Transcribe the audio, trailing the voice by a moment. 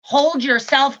hold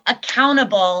yourself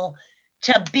accountable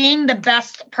to being the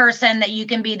best person that you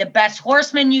can be, the best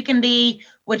horseman you can be,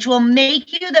 which will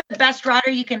make you the best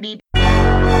rider you can be.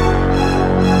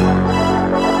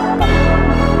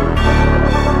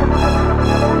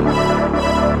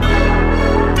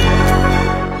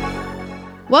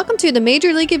 Welcome to the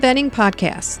Major League Eventing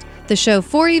Podcast, the show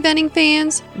for eventing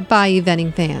fans by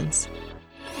eventing fans.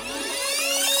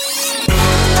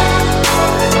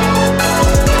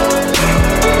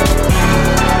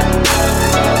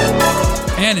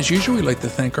 And as usual, we'd like to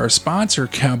thank our sponsor,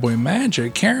 Cowboy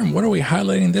Magic. Karen, what are we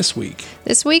highlighting this week?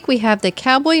 This week we have the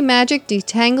Cowboy Magic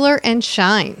Detangler and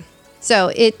Shine.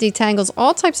 So it detangles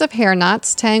all types of hair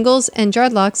knots, tangles, and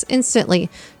dreadlocks instantly,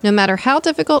 no matter how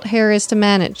difficult hair is to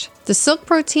manage. The silk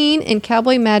protein in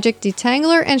Cowboy Magic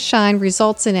Detangler and Shine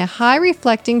results in a high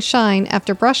reflecting shine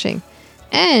after brushing.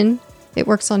 And it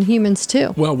works on humans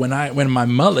too. Well, when my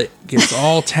mullet gets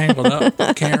all tangled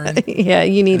up, Karen. Yeah,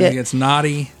 you need it. It gets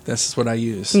knotty. This is what I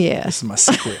use. Yeah. This is my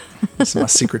secret. This is my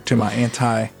secret to my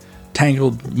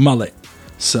anti-tangled mullet.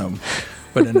 So,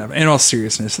 but in all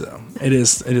seriousness, though, it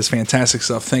is fantastic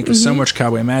stuff. Thank you so much,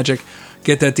 Cowboy Magic.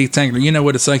 Get that detangler. You know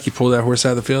what it's like. You pull that horse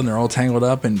out of the field and they're all tangled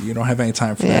up, and you don't have any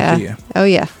time for that, do you? Oh,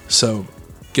 yeah. So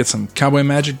get some Cowboy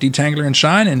Magic Detangler and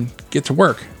Shine and get to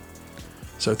work.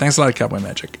 So thanks a lot, Cowboy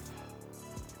Magic.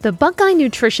 The Buckeye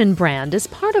Nutrition brand is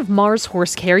part of Mars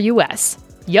Horse Care US.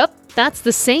 Yup, that's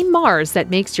the same Mars that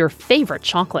makes your favorite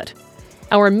chocolate.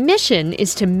 Our mission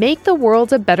is to make the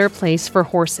world a better place for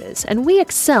horses, and we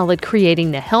excel at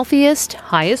creating the healthiest,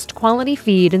 highest quality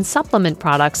feed and supplement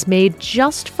products made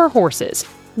just for horses,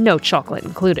 no chocolate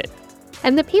included.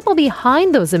 And the people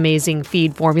behind those amazing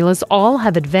feed formulas all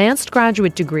have advanced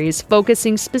graduate degrees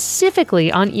focusing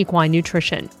specifically on equine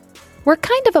nutrition. We're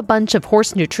kind of a bunch of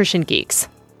horse nutrition geeks.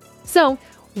 So,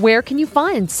 where can you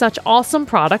find such awesome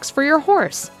products for your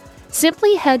horse?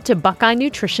 Simply head to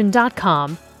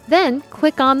BuckeyeNutrition.com, then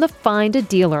click on the Find a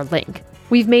Dealer link.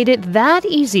 We've made it that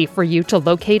easy for you to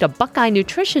locate a Buckeye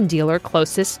Nutrition dealer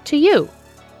closest to you.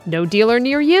 No dealer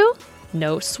near you?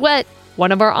 No sweat.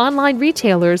 One of our online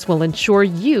retailers will ensure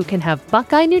you can have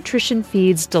Buckeye Nutrition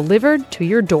feeds delivered to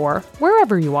your door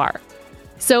wherever you are.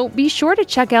 So be sure to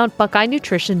check out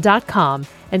BuckeyeNutrition.com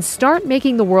and start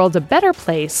making the world a better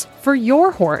place for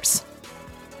your horse.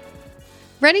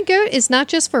 Red and Goat is not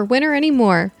just for winter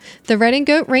anymore. The Red and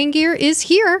Goat rain gear is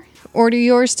here. Order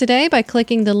yours today by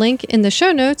clicking the link in the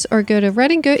show notes or go to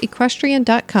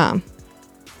redandgoatequestrian.com.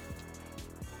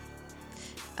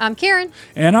 I'm Karen.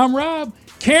 And I'm Rob.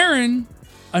 Karen,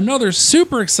 another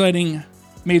super exciting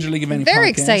Major League Eventing Very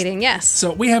podcast. exciting, yes.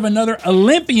 So we have another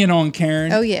Olympian on,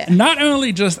 Karen. Oh, yeah. Not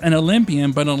only just an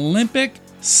Olympian, but an Olympic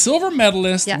silver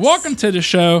medalist. Yes. Welcome to the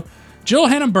show, Jill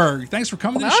Henneberg. Thanks for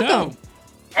coming to the show.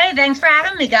 Hey, thanks for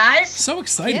having me, guys. So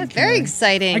exciting. Yeah, very Karen.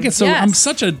 exciting. I'm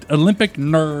such an Olympic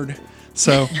nerd.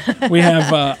 So we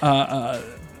have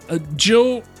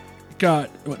Jill got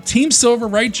Team Silver,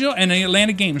 right, Jill? And the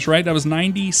Atlanta Games, right? That was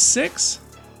 96?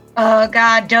 Oh,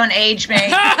 God, don't age me.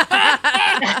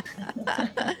 I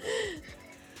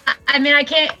mean, I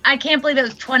can't believe it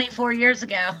was 24 years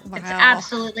ago. Wow. It's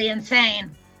absolutely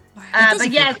insane. Wow.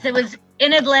 But yes, it was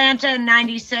in Atlanta in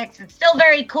 96. It's still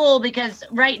very cool because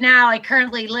right now I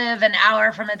currently live an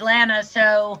hour from Atlanta.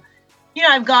 So, you know,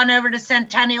 I've gone over to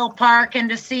Centennial Park and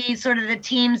to see sort of the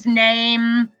team's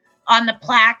name on the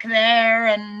plaque there.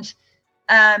 And,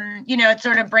 you know, it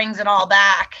sort of brings it all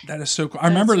back. That is so cool. I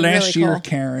remember last year, cool.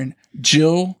 Karen,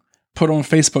 Jill put on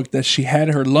Facebook that she had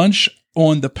her lunch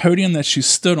on the podium that she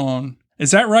stood on.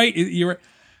 Is that right?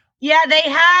 Yeah, they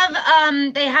have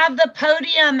the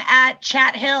podium at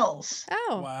Chat Hills.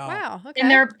 Oh, wow. Okay.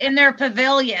 In their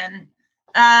pavilion.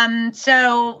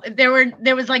 So there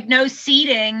was like no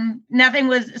seating. Nothing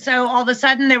was. So all of a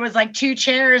sudden there was like 2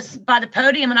 chairs by the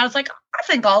podium, and I was like, I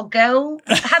think I'll go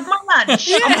have my lunch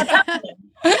on the podium.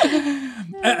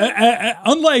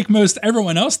 Unlike most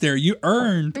everyone else there, you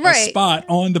earned a spot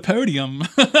on the podium.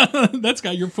 That's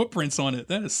got your footprints on it.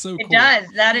 That is so cool. It does.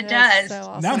 It does. So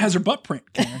awesome. Now it has her butt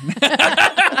print, Karen.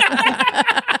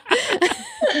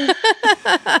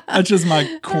 That's just my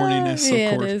corniness,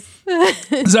 of course.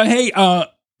 It is. So, hey,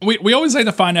 we always like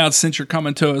to find out, since you're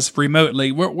coming to us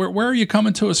remotely, where are you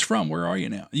coming to us from? Where are you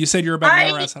now? You said you're about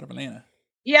an hour outside of Atlanta.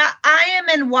 Yeah, I am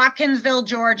in Watkinsville,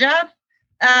 Georgia,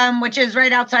 which is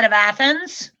right outside of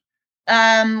Athens,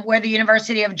 where the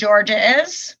University of Georgia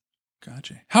is.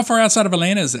 Gotcha. How far outside of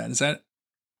Atlanta is that?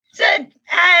 So,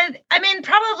 I mean,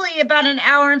 probably about an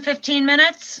hour and 15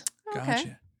 minutes.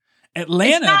 Gotcha.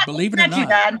 Atlanta, believe it or not. Too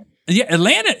bad. Yeah,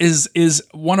 Atlanta is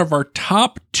one of our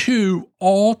top 2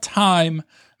 all-time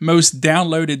most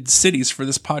downloaded cities for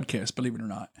this podcast, believe it or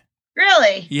not.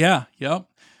 Really? Yeah. Yep.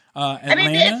 Atlanta. I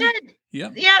mean,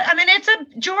 yep. Yeah. I mean,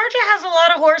 Georgia has a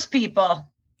lot of horse people.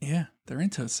 Yeah, they're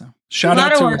into it. So shout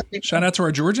out to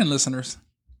our Georgian listeners.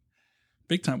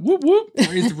 Big time. Whoop whoop.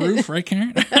 Raise the roof, right,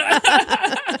 Karen?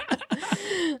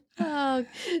 Oh,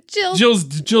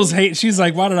 Jill's hate. She's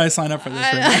like, why did I sign up for this? No,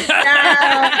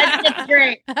 it's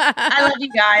great. I love you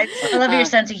guys. I love your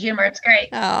sense of humor. It's great.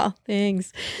 Oh,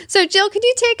 thanks. So, Jill, can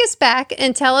you take us back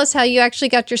and tell us how you actually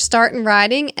got your start in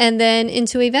riding and then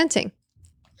into eventing?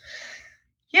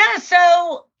 Yeah.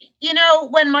 So, when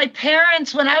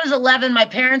I was 11, my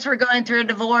parents were going through a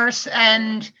divorce,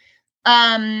 and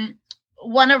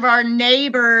one of our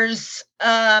neighbors,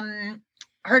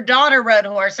 her daughter rode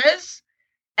horses.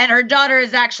 And her daughter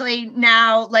is actually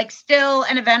now still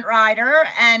an event rider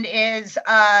and is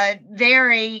a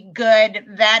very good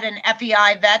vet, an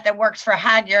FEI vet that works for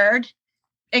Hagyard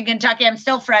in Kentucky. I'm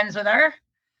still friends with her.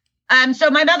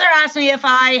 So my mother asked me if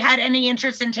I had any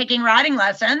interest in taking riding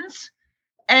lessons.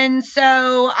 And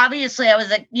so obviously I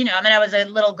was I was a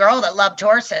little girl that loved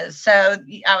horses. So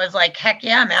I was like, heck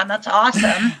yeah, man, that's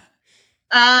awesome.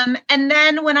 And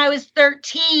then when I was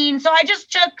 13, so I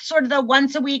just took sort of the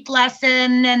once a week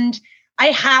lesson, and I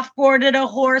half boarded a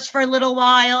horse for a little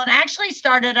while, and actually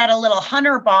started at a little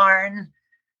hunter barn,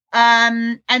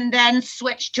 and then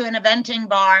switched to an eventing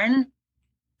barn.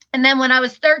 And then when I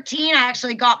was 13, I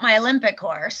actually got my Olympic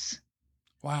horse.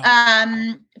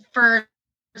 Wow. For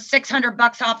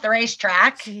 $600 off the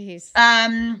racetrack. Jeez.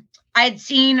 I had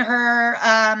seen her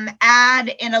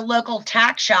ad in a local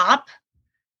tack shop.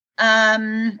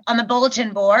 On the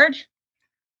bulletin board.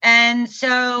 And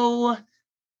so,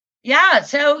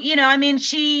 it's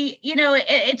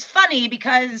funny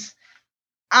because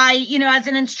as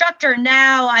an instructor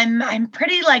now, I'm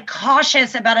pretty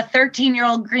cautious about a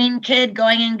 13-year-old green kid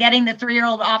going and getting the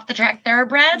 3-year-old off the track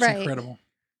thoroughbred. That's incredible.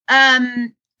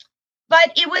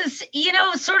 But it was,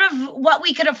 sort of what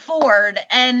we could afford.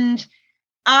 And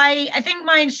I think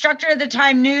my instructor at the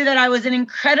time knew that I was an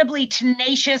incredibly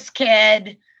tenacious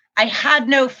kid. I had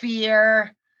no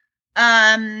fear.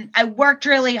 I worked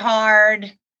really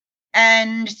hard.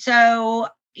 And so,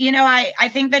 I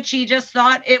think that she just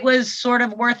thought it was sort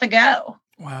of worth a go.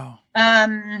 Wow.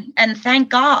 And thank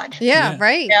God. Yeah.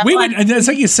 Right. Yeah, and it's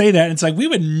like you say that, it's like we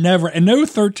would never, and no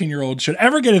 13-year-old should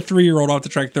ever get a 3-year-old off the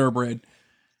track thoroughbred.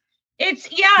 I've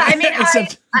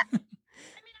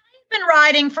been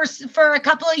riding for a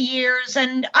couple of years,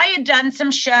 and I had done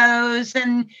some shows,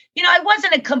 and I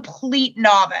wasn't a complete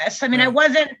novice. I mean, right.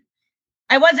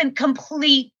 I wasn't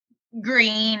complete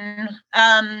green,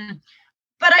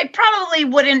 but I probably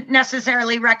wouldn't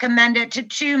necessarily recommend it to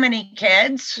too many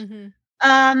kids.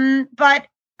 Mm-hmm. But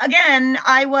again,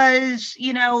 I was,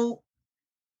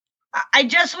 I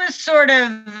just was sort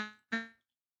of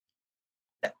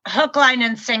hook, line,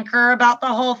 and sinker about the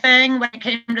whole thing when it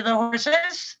came to the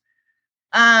horses.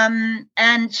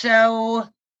 And so,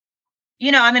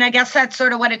 I guess that's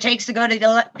sort of what it takes to go to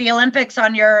the Olympics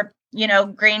on your,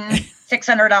 green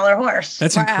 $600 horse.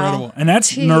 That's incredible. And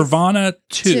that's Nirvana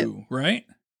 2, right?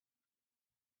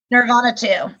 Nirvana 2.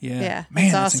 Yeah.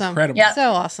 Man, that's awesome. Incredible. Yeah.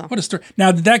 So awesome. What a story.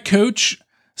 Now, did that coach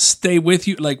stay with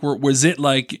you? Was it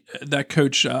like that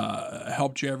coach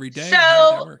helped you every day?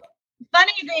 So,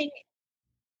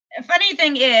 funny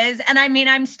thing is, and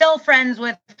I'm still friends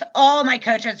with all my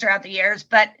coaches throughout the years,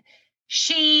 but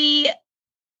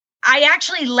I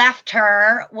actually left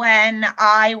her when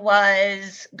I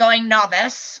was going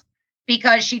novice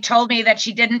because she told me that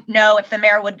she didn't know if the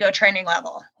mare would go training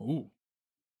level. Ooh.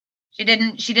 She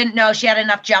didn't know she had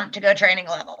enough jump to go training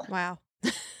level. Wow.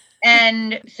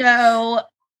 And so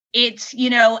it's,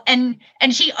 and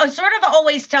she sort of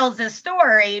always tells this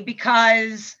story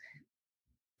because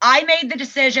I made the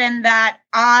decision that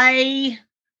I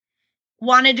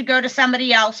wanted to go to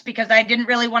somebody else because I didn't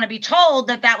really want to be told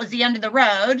that was the end of the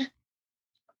road.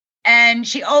 And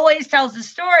she always tells the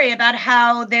story about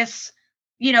how this,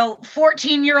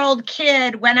 14-year-old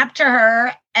kid went up to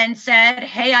her and said,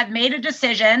 "Hey, I've made a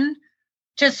decision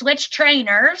to switch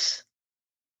trainers."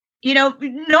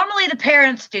 Normally the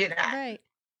parents do that. Right.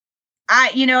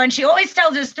 And she always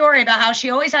tells this story about how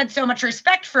she always had so much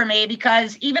respect for me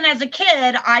because even as a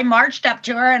kid, I marched up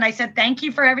to her and I said, "Thank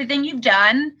you for everything you've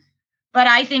done, but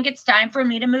I think it's time for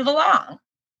me to move along."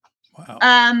 Wow.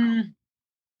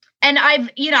 And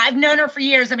I've known her for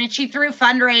years. I mean, she threw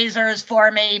fundraisers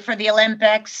for me for the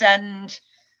Olympics, and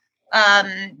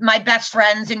my best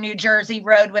friends in New Jersey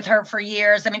rode with her for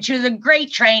years. I mean, she was a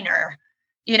great trainer.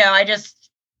 When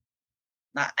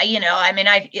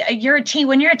you're a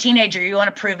teenager, you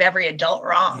want to prove every adult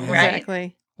wrong, right?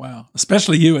 Exactly. Wow.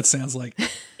 Especially you, it sounds like.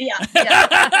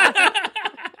 Yeah.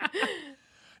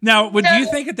 Now, do you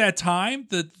think at that time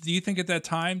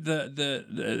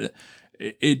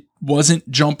it wasn't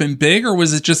jumping big, or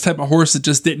was it just type of horse that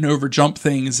just didn't overjump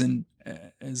things? And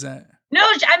is that? No,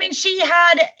 I mean, she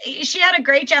had a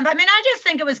great jump. I mean, I just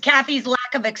think it was Kathy's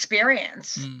lack of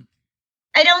experience.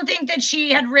 I don't think that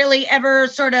she had really ever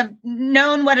sort of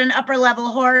known what an upper level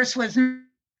horse was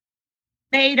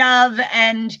made of.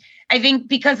 And I think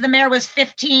because the mare was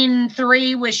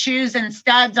 15.3 with shoes and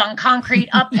studs on concrete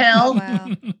uphill,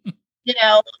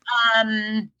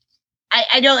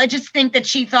 I just think that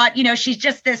she thought, she's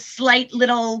just this slight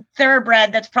little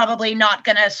thoroughbred that's probably not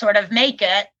going to sort of make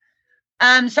it.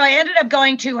 So I ended up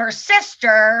going to her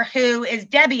sister, who is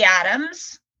Debbie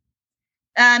Adams.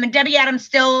 And Debbie Adams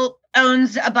still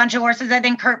owns a bunch of horses. I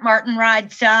think Kurt Martin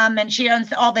rides some, and she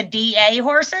owns all the DA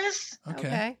horses.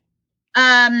 Okay.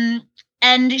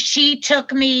 And she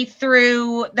took me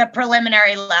through the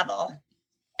preliminary level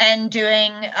and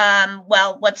doing,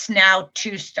 what's now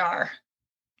 2-star.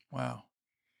 Wow.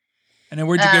 And then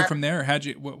where'd you go from there? How'd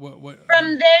you, what?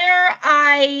 From there,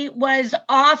 I was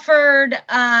offered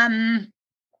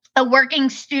a working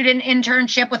student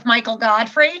internship with Michael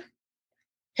Godfrey,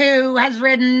 who has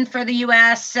ridden for the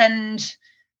U.S. and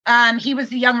he was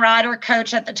the young rider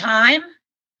coach at the time.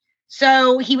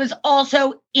 So he was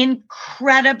also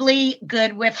incredibly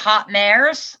good with hot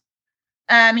mares.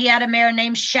 He had a mare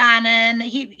named Shannon.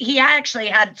 He actually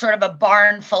had sort of a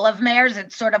barn full of mares.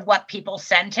 It's sort of what people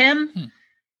sent him.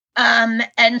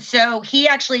 And so he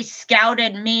actually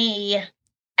scouted me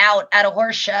out at a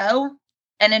horse show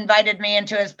and invited me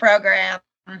into his program.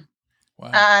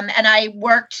 Wow. And I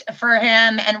worked for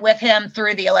him and with him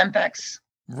through the Olympics.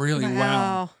 Really?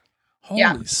 Wow. Holy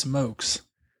Yeah. smokes.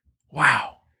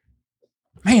 Wow.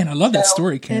 Man, I love that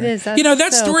story, Karen. It is.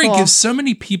 That so story cool. gives so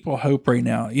many people hope right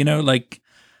now. Like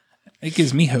it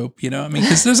gives me hope, I mean,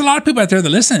 because there's a lot of people out there that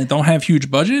listen that don't have huge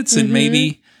budgets and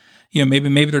maybe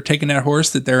they're taking that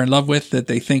horse that they're in love with, that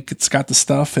they think it's got the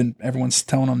stuff, and everyone's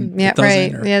telling them it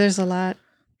doesn't. Right. There's a lot.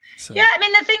 So. Yeah, I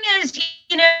mean, the thing is,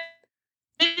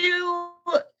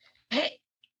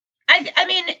 I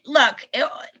mean, look,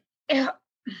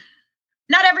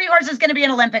 not every horse is going to be an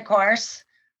Olympic horse,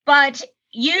 but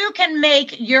you can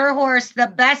make your horse the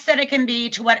best that it can be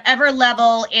to whatever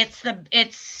level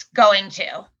it's going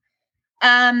to.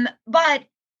 But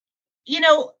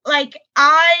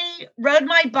I rode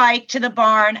my bike to the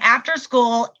barn after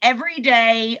school every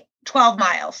day, 12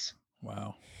 miles.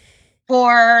 Wow.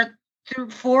 For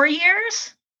 4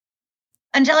 years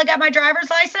until I got my driver's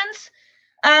license.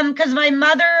 Because my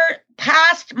mother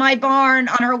passed my barn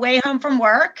on her way home from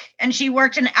work, and she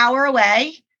worked an hour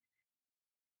away.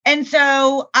 And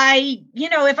so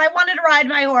if I wanted to ride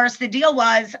my horse, the deal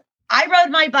was I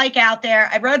rode my bike out there.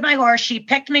 I rode my horse. She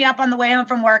picked me up on the way home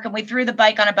from work, and we threw the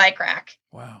bike on a bike rack.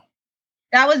 Wow.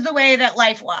 That was the way that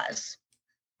life was.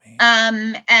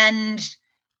 Man. And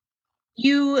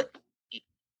you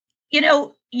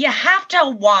have to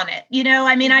want it.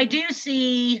 I mean, I do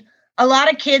see a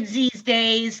lot of kids these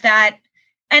days that,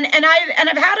 and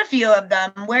I've had a few of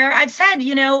them where I've said,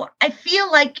 I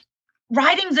feel like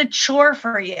riding's a chore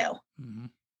for you. Mm-hmm.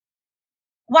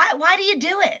 Why do you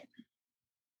do it?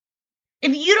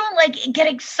 If you don't get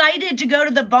excited to go to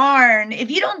the barn,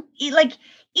 if you don't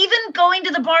even going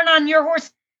to the barn on your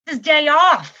horse's day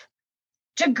off,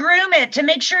 to groom it, to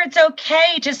make sure it's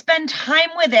okay, to spend time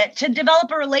with it, to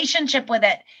develop a relationship with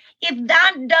it. If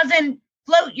that doesn't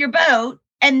float your boat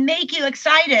and make you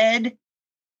excited,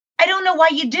 I don't know why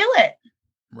you do it.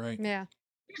 Right. Yeah.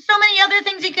 There's so many other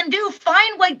things you can do.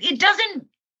 Find what it doesn't.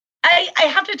 I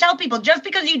have to tell people, just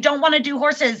because you don't want to do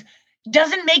horses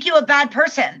doesn't make you a bad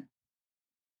person.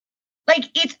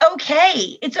 It's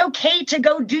okay. It's okay to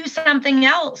go do something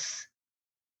else.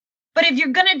 But if you're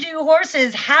going to do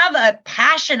horses, have a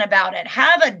passion about it,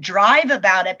 have a drive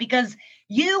about it, because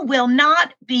you will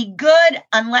not be good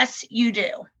unless you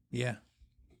do. Yeah.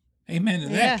 Amen to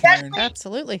that, Yeah, Karen.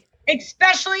 absolutely.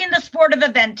 Especially in the sport of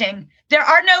eventing. There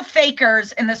are no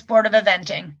fakers in the sport of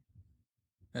eventing.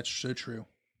 That's so true.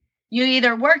 You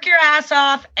either work your ass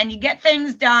off and you get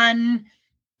things done,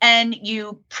 and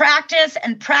you practice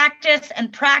and practice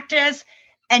and practice,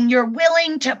 and you're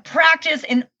willing to practice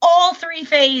in all 3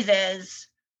 phases,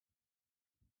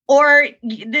 or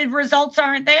the results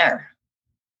aren't there.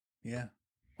 Yeah.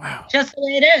 Wow. Just the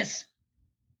way it is.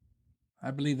 I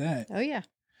believe that. Oh, yeah.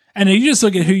 And then you just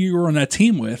look at who you were on that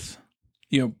team with.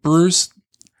 Bruce,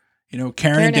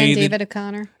 Karen and David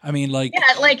O'Connor. I mean, like,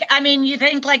 you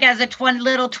think like as a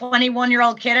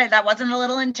 21-year-old kid, that wasn't a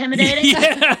little intimidating?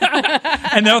 Yeah.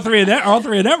 And all three of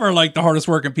them are like the hardest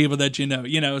working people that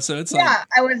so it's like,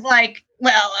 I was like,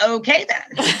 well, okay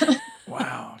then.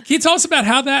 Wow. Can you tell us about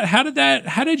how did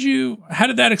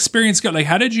that experience go? Like,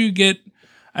 how did you get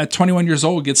at 21 years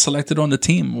old, get selected on the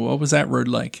team? What was that road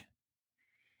like?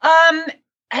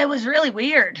 It was really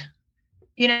weird.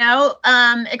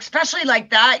 Especially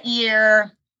like that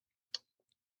year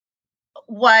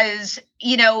was,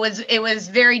 it was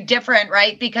very different,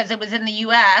 right? Because it was in the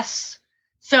US.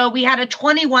 So we had a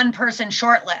 21 person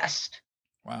shortlist.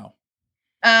 Wow.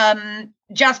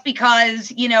 Just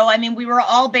because, we were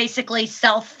all basically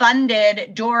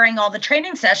self-funded during all the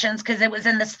training sessions because it was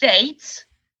in the States.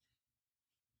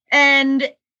 And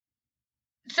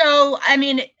so, I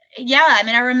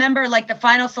remember like the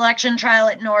final selection trial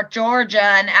at North Georgia,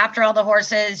 and after all the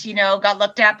horses, got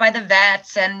looked at by the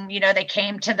vets, and, they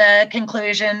came to the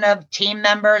conclusion of team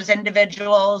members,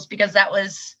 individuals, because that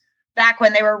was back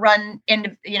when they were run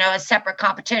in, as separate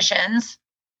competitions.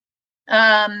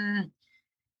 They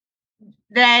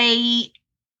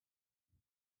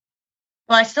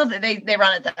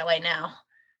run it that way now.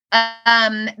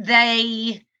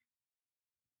 They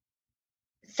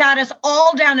sat us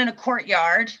all down in a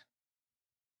courtyard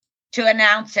to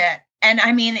announce it. And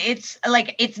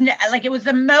it was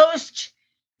the most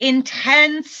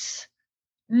intense,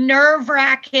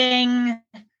 nerve-wracking,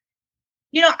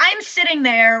 I'm sitting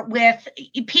there with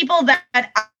people that,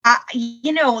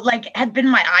 had been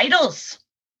my idols.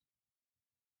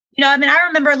 I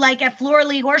remember like at Florida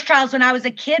League horse trials when I was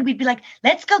a kid, we'd be like,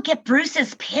 let's go get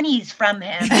Bruce's pennies from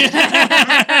him.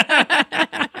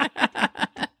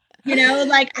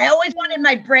 I always wanted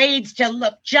my braids to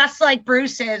look just like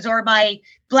Bruce's, or my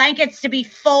blankets to be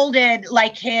folded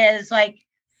like his. Like,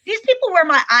 these people were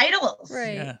my idols.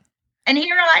 Right. Yeah. And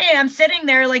here I am sitting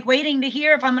there, like, waiting to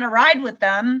hear if I'm going to ride with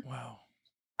them. Wow.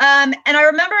 And I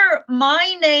remember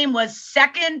my name was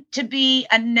second to be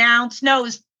announced. No, it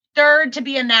was third to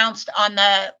be announced on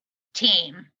the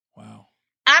team. Wow.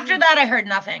 After that, I heard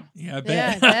nothing. Yeah, I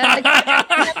bet.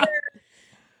 I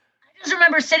just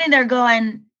remember sitting there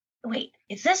going, wait,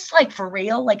 is this like for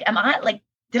real? Like, am I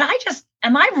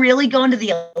really going to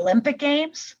the Olympic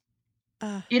Games?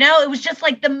 It was just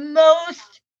like the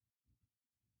most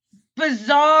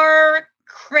bizarre,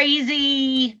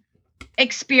 crazy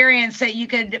experience that you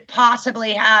could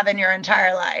possibly have in your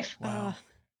entire life. Wow.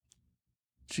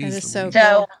 That is so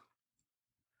cool.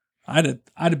 I'd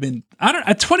have been,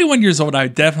 at 21 years old, I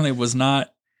definitely was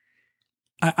not,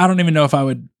 I don't even know if I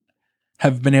would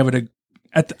have been able to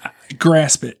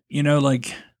grasp it,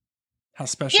 like how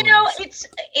special it's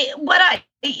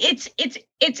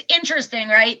interesting,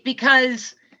 right?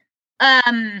 Because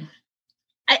I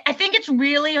think it's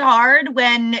really hard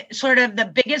when sort of the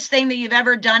biggest thing that you've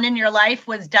ever done in your life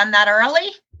was done that early.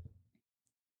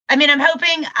 I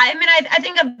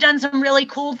think I've done some really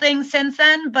cool things since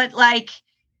then, but like,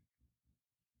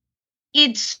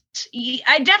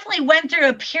 I definitely went through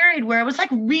a period where it was like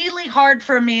really hard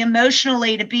for me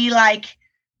emotionally to be like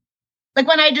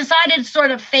when I decided to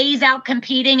sort of phase out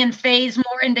competing and phase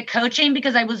more into coaching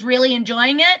because I was really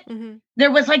enjoying it. Mm-hmm.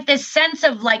 There was like this sense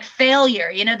of like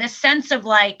failure, this sense of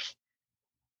like,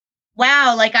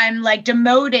 wow, like I'm like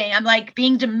demoting. I'm like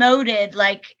being demoted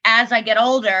like as I get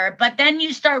older. But then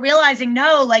you start realizing,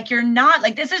 no, like you're not,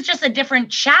 like this is just a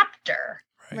different chapter.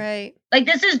 Right. Like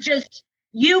this is just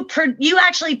you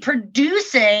actually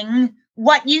producing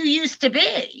what you used to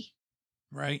be.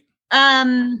 Right.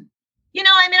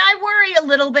 I worry a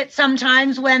little bit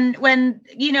sometimes when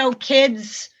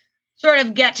kids sort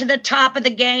of get to the top of the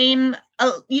game,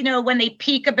 when they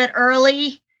peak a bit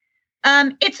early.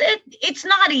 It's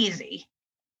not easy.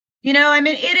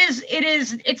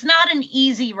 It's not an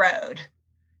easy road.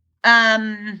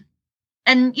 And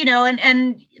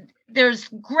there's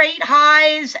great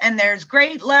highs and there's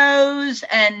great lows,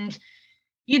 and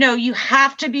you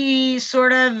have to be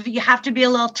a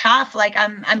little tough. Like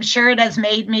I'm sure it has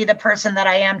made me the person that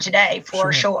I am today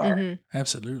for sure. Mm-hmm.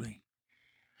 Absolutely.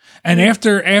 And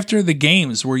after the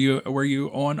games, were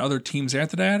you on other teams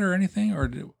after that or anything,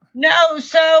 or? No.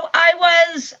 So I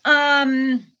was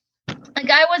on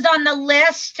the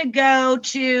list to go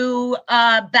to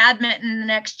badminton the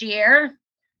next year,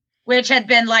 which had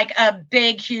been like a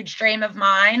big, huge dream of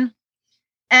mine.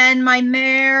 And my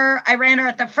mare, I ran her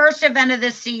at the first event of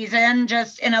this season,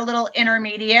 just in a little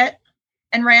intermediate,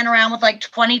 and ran around with like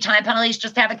 20 time penalties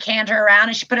just to have a canter around.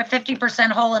 And she put a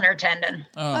 50% hole in her tendon.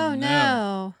 Oh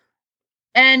no.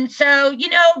 And so,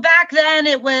 back then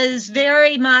it was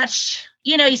very much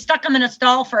you stuck them in a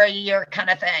stall for a year kind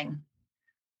of thing.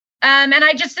 And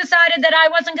I just decided that I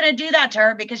wasn't going to do that to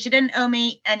her because she didn't owe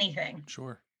me anything.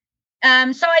 Sure.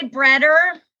 So I bred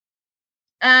her.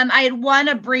 I had won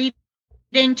a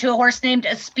breeding to a horse named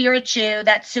Espiritu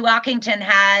that Sue Ockington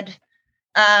had.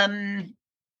 I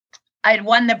had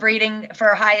won the breeding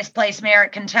for highest place mare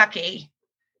at Kentucky.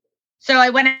 So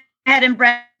I went ahead and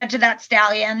bred to that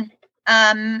stallion.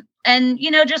 And,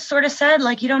 just sort of said,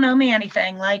 like, you don't owe me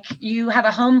anything. Like, you have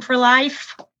a home for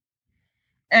life.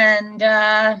 And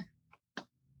then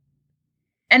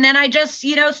I just,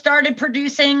 started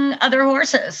producing other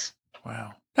horses.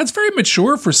 Wow. That's very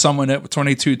mature for someone at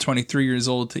 22, 23 years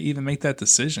old to even make that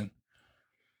decision.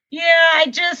 Yeah,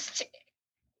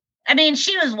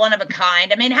 she was one of a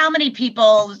kind. I mean, how many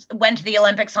people went to the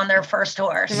Olympics on their first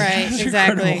horse? Right,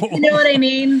 exactly. Incredible. You know what I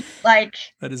mean? Like,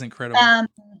 that is incredible.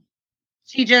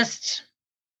 She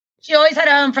always had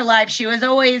a home for life. She was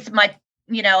always my,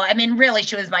 really,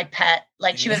 she was my pet.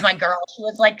 Like, she was my girl.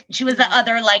 She was the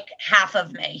other, like, half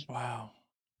of me. Wow.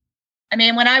 I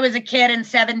mean, when I was a kid and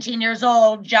 17 years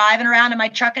old, driving around in my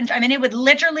truck, it would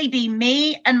literally be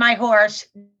me and my horse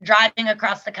driving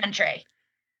across the country.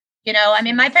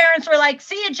 My parents were like,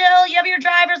 "See you, Jill. You have your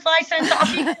driver's license.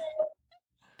 Off you go."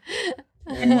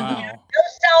 And, wow. No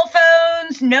cell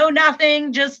phones, no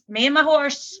nothing. Just me and my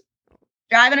horse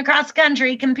driving across the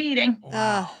country, competing.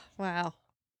 Wow. Oh, wow.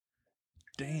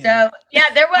 Damn. So,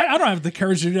 yeah, there was. I don't have the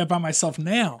courage to do that by myself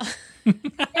now.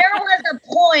 There was a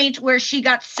point where she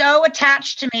got so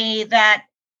attached to me that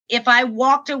if I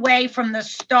walked away from the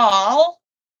stall,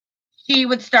 she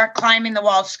would start climbing the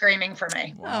wall screaming for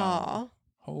me. Wow.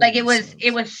 Like, it was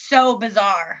so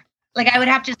bizarre. Like, I would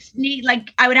have to sneak,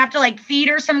 feed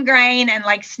her some grain and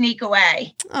like sneak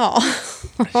away. Oh.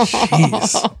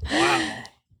 Jeez. Wow.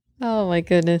 Oh my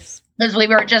goodness. Because we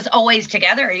were just always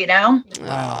together,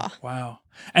 Wow. Wow.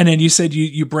 And then you said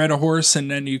you bred a horse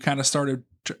and then you kind of started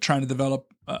trying to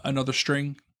develop another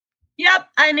string. Yep.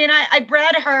 I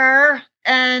bred her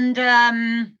and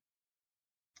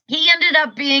he ended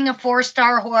up being a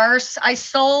 4-star horse. I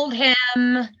sold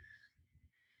him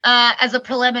as a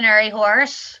preliminary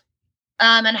horse.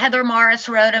 And Heather Morris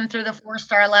rode him through the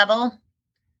 4-star level.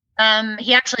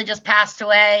 He actually just passed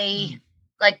away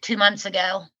like 2 months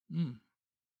ago. Mm.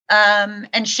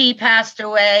 And she passed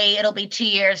away. It'll be 2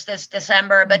 years this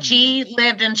December, but she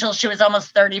lived until she was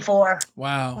almost 34.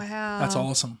 Wow. That's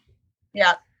awesome.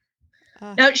 Yeah.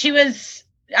 No, she was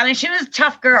a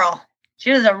tough girl. She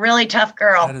was a really tough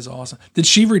girl. That is awesome. Did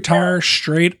she retire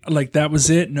straight? Like that was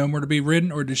it? No more to be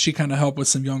ridden? Or did she kind of help with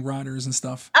some young riders and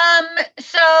stuff?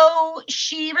 So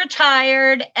she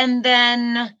retired and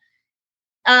then,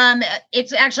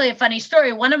 it's actually a funny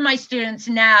story. One of my students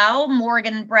now,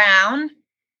 Morgan Brown,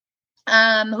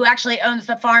 who actually owns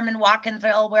the farm in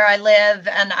Watkinsville where I live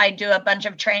and I do a bunch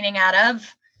of training out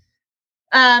of.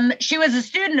 She was a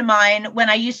student of mine when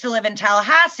I used to live in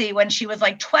Tallahassee when she was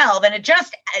like 12. And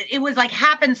it was like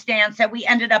happenstance that we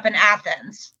ended up in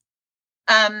Athens.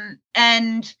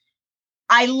 And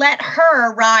I let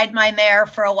her ride my mare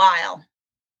for a while.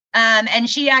 And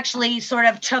she actually sort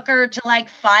of took her to like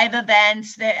 5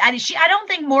 events I don't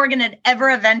think Morgan had ever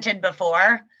evented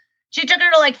before. She took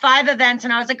her to like 5 events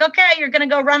and I was like, okay, you're going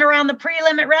to go run around the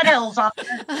prelim at Red Hills. And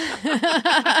Morgan was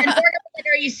like,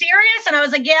 are you serious? And I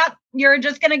was like, yeah, you're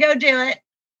just going to go do it.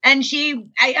 And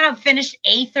I finished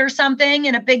 8th or something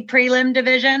in a big prelim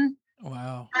division.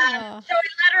 Wow. So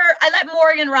I let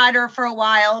Morgan ride her for a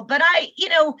while, but I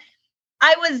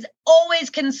was always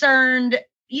concerned,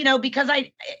 because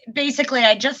I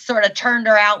just sort of turned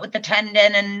her out with the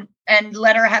tendon and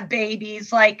let her have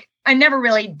babies. Like, I never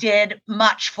really did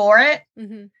much for it.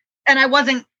 Mm-hmm. And I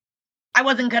wasn't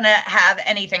going to have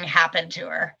anything happen to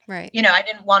her. Right. I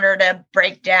didn't want her to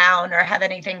break down or have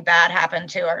anything bad happen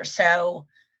to her. So,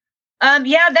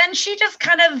 then she just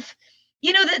kind of,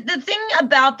 the thing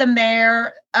about the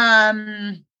mare,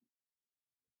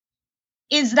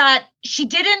 is that she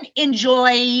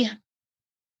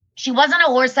wasn't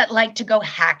a horse that liked to go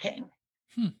hacking.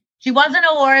 She wasn't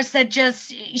a horse that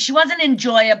she wasn't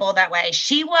enjoyable that way.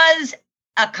 She was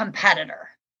a competitor.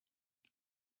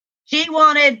 She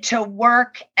wanted to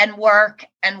work and work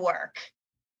and work.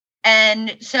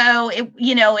 And so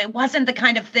it wasn't the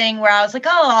kind of thing where I was like,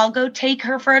 oh, I'll go take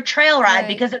her for a trail ride,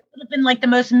 because it would have been like the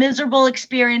most miserable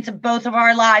experience of both of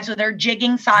our lives with her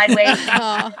jigging sideways.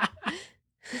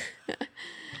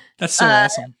 That's so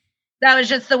awesome. That was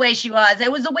just the way she was.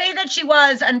 It was the way that she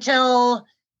was until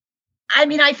I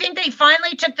mean, I think they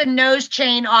finally took the nose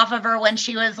chain off of her when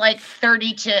she was like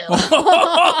 32.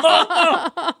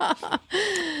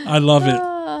 I love it.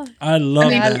 I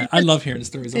love that. I love hearing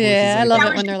stories. I love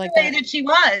it when they're like that. That she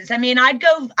was. I mean, I'd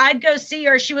go see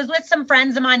her. She was with some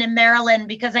friends of mine in Maryland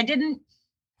because she didn't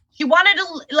want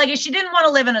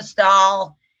to live in a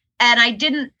stall. And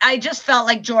I just felt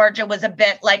like Georgia was a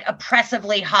bit like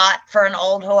oppressively hot for an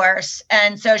old horse.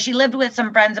 And so she lived with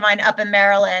some friends of mine up in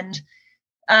Maryland.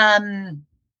 And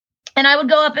I would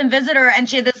go up and visit her, and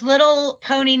she had this little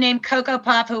pony named Cocoa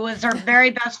Puff, who was her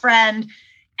very best friend.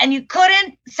 And you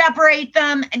couldn't separate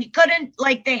them, and you couldn't,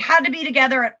 like, they had to be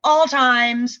together at all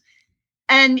times.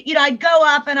 And, I'd go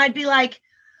up and I'd be like,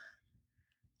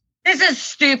 this is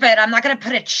stupid. I'm not going to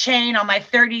put a chain on my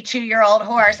 32-year-old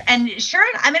horse. And sure,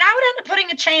 I mean, I would end up putting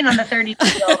a chain on the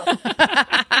 32-year-old.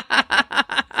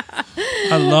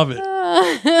 I love it.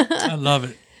 I love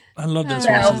it. I love those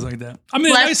horses like that. I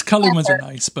mean, the nice colored ones are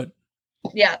nice, but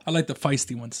yeah, I like the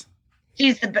feisty ones.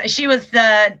 She was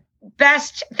the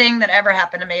best thing that ever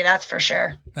happened to me. That's for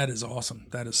sure. That is awesome.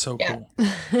 That is so cool.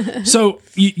 So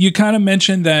you kind of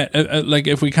mentioned that, like,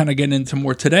 if we kind of get into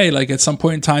more today, like at some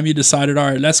point in time, you decided,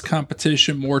 all right, less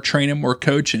competition, more training, more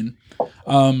coaching.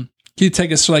 Can you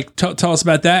take us, like, tell us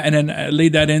about that, and then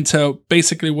lead that into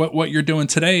basically what you're doing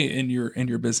today in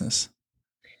your business?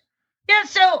 Yeah,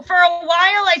 so for a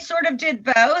while I sort of did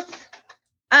both.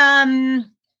 And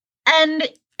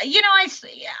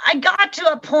I got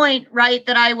to a point, right,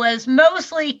 that I was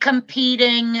mostly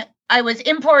competing. I was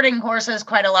importing horses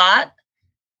quite a lot.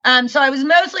 So I was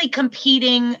mostly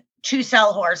competing to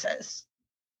sell horses.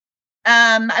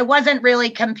 I wasn't really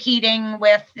competing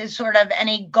with sort of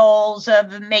any goals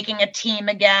of making a team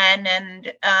again.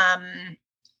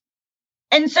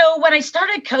 And so when I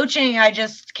started coaching, I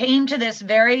just came to this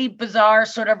very bizarre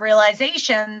sort of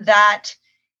realization that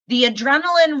the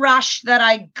adrenaline rush that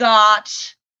I got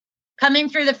coming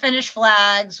through the finish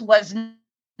flags was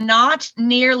not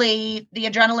nearly the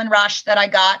adrenaline rush that I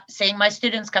got seeing my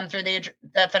students come through the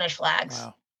finish flags.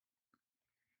 Wow.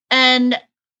 And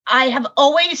I have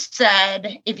always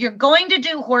said, if you're going to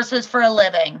do horses for a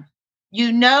living,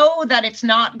 you know that it's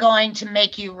not going to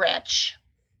make you rich.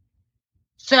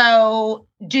 So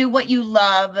do what you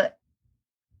love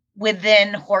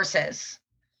within horses.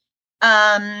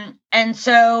 And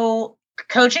so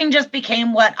coaching just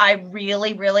became what I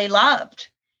really, really loved.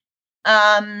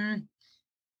 And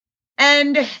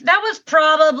that was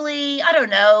probably, 8 or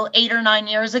 9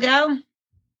 years ago.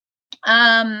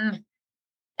 And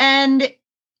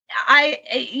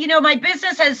my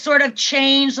business has sort of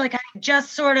changed. Like, I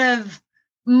just sort of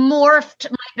morphed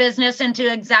my business into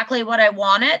exactly what I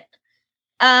wanted.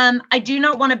 I do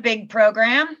not want a big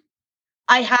program.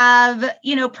 I have,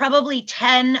 probably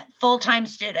 10 full-time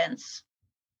students.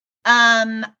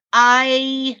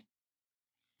 I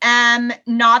am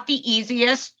not the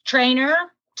easiest trainer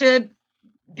to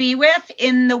be with,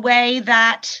 in the way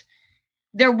that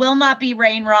there will not be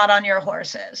rein rod on your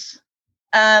horses.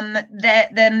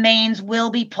 The manes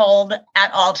will be pulled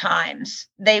at all times.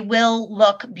 They will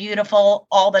look beautiful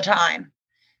all the time.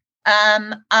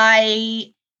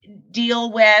 I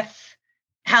deal with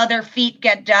how their feet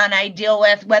get done. I deal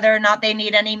with whether or not they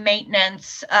need any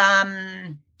maintenance.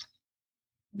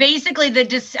 Basically,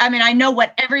 I know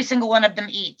what every single one of them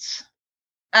eats.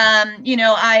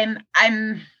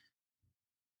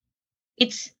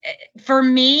 It's, for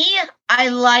me, I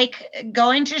like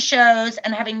going to shows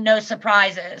and having no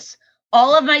surprises.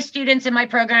 All of my students in my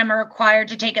program are required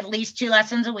to take at least 2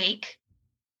 lessons a week.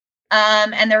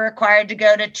 And they're required to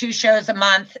go to 2 shows a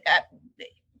month,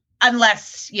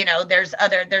 unless,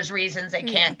 there's reasons they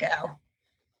can't go.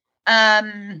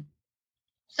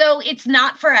 So it's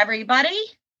not for everybody,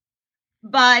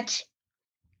 but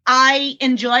I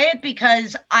enjoy it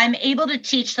because I'm able to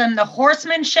teach them the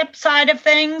horsemanship side of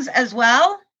things as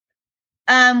well,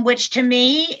 which to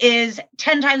me is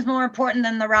 10 times more important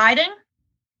than the riding.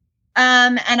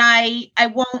 And I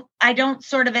don't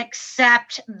sort of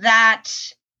accept that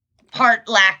part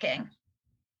lacking.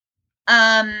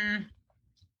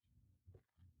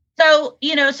 So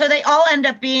they all end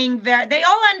up being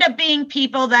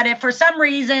people that if for some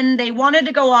reason they wanted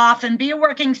to go off and be a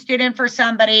working student for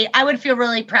somebody, I would feel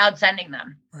really proud sending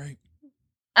them. Right.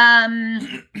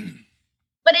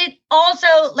 But it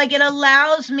also, it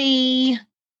allows me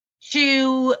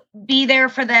to be there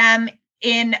for them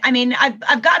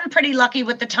I've gotten pretty lucky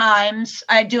with the times.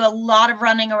 I do a lot of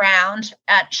running around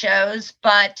at shows,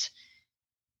 but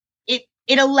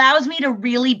it allows me to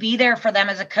really be there for them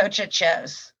as a coach at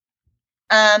shows.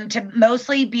 To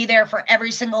mostly be there for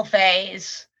every single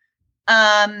phase.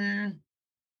 And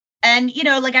And,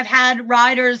 like I've had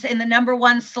riders in the number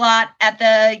 1 slot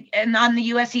and on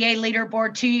the USEA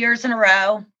leaderboard 2 years in a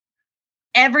row.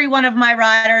 Every one of my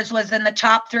riders was in the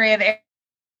top 3 of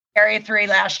Area 3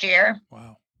 last year.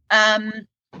 Wow.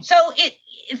 So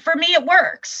for me, it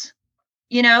works.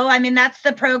 That's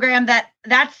the program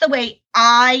that's the way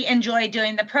I enjoy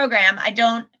doing the program. I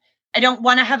don't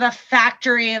want to have a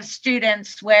factory of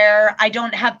students where I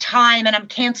don't have time and I'm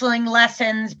canceling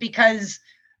lessons because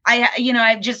I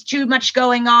have just too much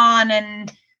going on,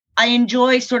 and I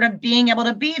enjoy sort of being able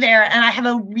to be there. And I have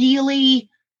a really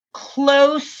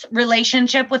close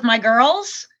relationship with my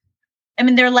girls.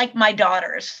 They're like my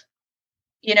daughters.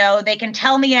 They can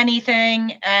tell me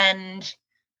anything, and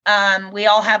we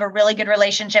all have a really good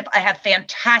relationship. I have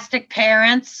fantastic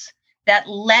parents that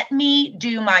let me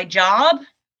do my job,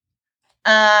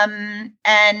 and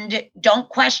don't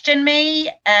question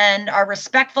me, and are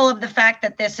respectful of the fact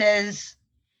that this is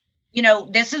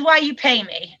why you pay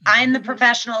me. I'm the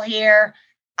professional here.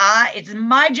 It's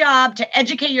my job to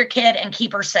educate your kid and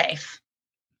keep her safe.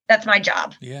 That's my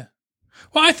job. Yeah.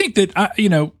 Well, I think that,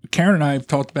 Karen and I have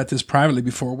talked about this privately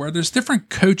before, where there's different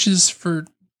coaches for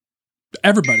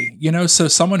everybody, so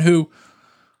someone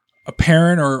a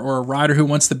parent or a rider who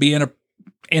wants to be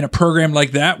in a program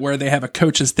like that, where they have a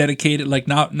coach that's dedicated, like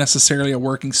not necessarily a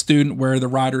working student, where the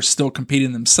rider's still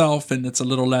competing themselves and it's a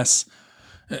little less,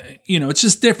 it's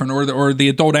just different, or the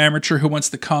adult amateur who wants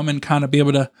to come and kind of be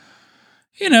able to,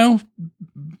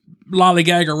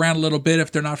 lollygag around a little bit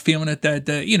if they're not feeling it that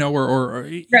day, or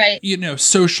right.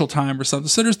 Social time or something.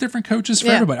 So there's different coaches for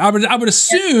everybody. I would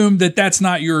assume that that's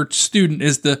not your student,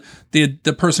 is the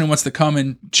person who wants to come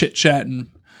and chit chat and,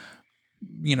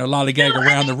 lollygag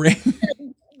around the ring.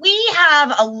 We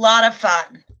have a lot of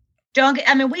fun.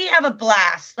 We have a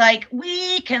blast. Like,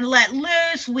 we can let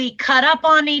loose. We cut up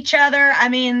on each other.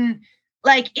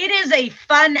 It is a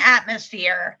fun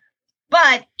atmosphere,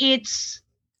 but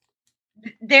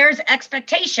there's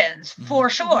expectations for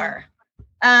sure.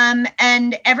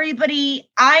 And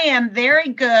everybody, I am very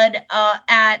good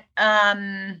at,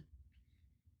 I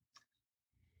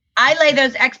lay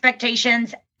those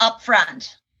expectations up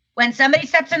front. When somebody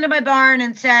steps into my barn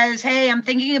and says, "Hey, I'm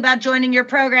thinking about joining your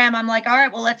program," I'm like, "All right,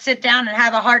 well, let's sit down and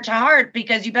have a heart to heart,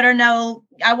 because you better know,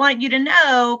 I want you to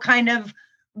know kind of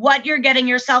what you're getting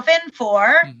yourself in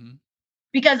for." Mm-hmm.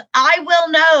 Because I will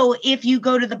know if you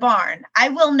go to the barn. I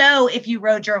will know if you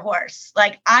rode your horse.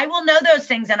 Like, I will know those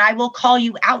things, and I will call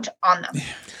you out on them.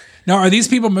 Now, are these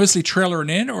people mostly trailering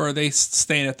in, or are they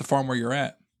staying at the farm where you're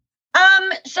at?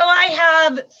 So I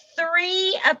have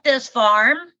 3 at this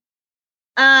farm.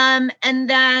 And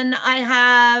then I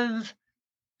have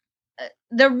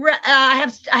I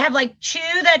have like 2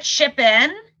 that ship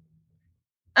in.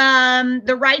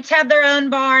 The Wrights have their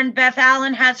own barn. Beth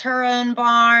Allen has her own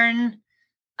barn.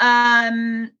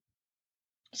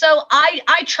 So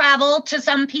I travel to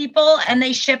some people and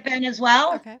they ship in as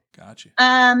well. Okay. Gotcha.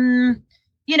 And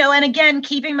again,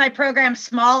 keeping my program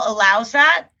small allows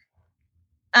that.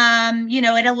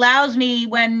 It allows me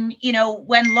when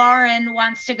Lauren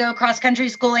wants to go cross country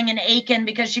schooling in Aiken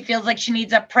because she feels like she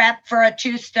needs a prep for a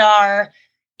 2-star.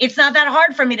 It's not that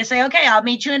hard for me to say, "Okay, I'll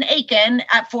meet you in Aiken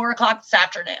at 4:00 this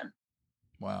afternoon."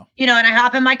 Wow. And I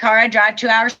hop in my car, I drive 2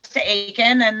 hours to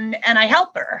Aiken and I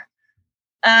help her.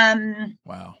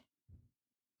 Wow.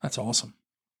 That's awesome.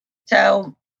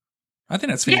 So I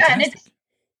think that's fantastic.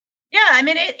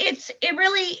 It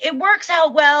really works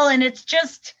out well, and it's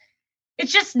just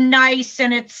nice,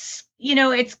 and it's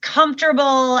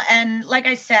comfortable. And like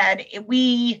I said, I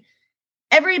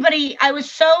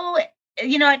was so,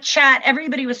 at chat,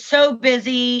 everybody was so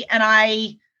busy, and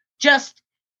I just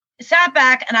sat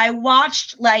back and I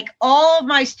watched like all of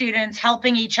my students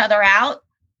helping each other out.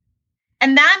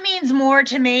 And that means more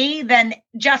to me than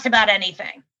just about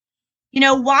anything.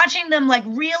 Watching them like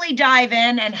really dive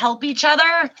in and help each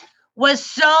other was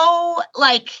so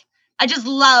like, I just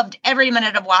loved every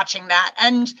minute of watching that.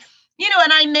 And,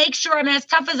 and I make sure, as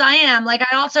tough as I am, like,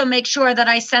 I also make sure that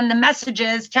I send the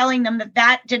messages telling them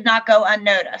that did not go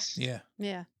unnoticed. Yeah.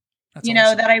 Yeah. That's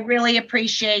awesome. That I really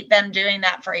appreciate them doing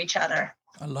that for each other.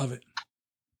 I love it.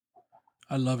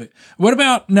 What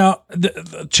about now,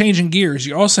 the changing gears?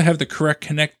 You also have the Correct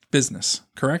Connect business,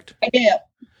 correct? I do.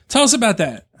 Tell us about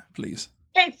that, please.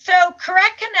 Okay, so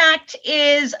Correct Connect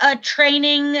is a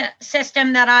training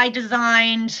system that I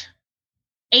designed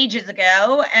ages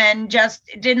ago and just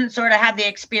didn't sort of have the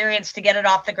experience to get it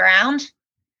off the ground.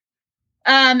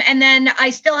 And then I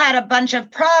still had a bunch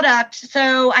of product.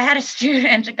 So I had a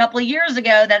student a couple of years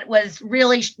ago that was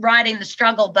really riding the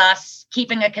struggle bus,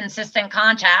 keeping a consistent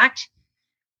contact.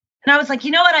 And I was like,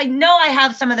 you know what? I know I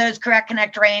have some of those Correct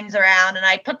Connect reins around, and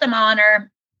I put them on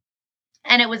her,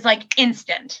 and it was like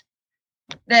instant,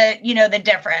 the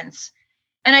difference.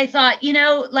 And I thought,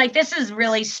 like, this is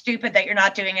really stupid that you're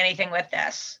not doing anything with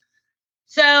this.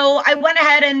 So I went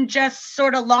ahead and just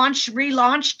sort of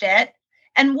relaunched it.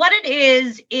 And what it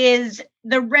is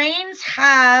the reins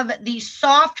have the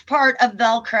soft part of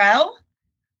Velcro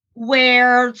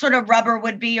where sort of rubber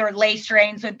would be or lace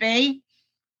reins would be.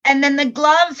 And then the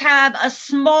gloves have a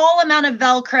small amount of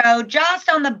Velcro just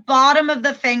on the bottom of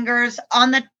the fingers,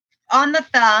 on the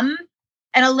thumb,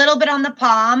 and a little bit on the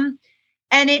palm.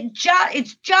 And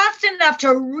it's just enough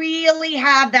to really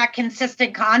have that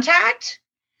consistent contact.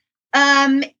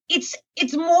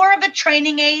 It's more of a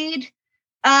training aid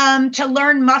to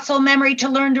learn muscle memory, to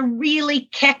learn to really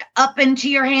kick up into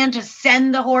your hand, to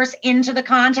send the horse into the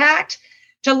contact,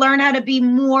 to learn how to be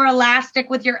more elastic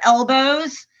with your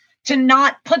elbows, to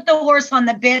not put the horse on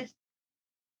the bit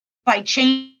by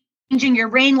changing your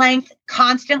rein length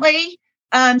constantly.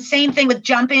 Same thing with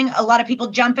jumping. A lot of people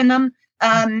jump in them.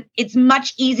 It's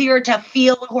much easier to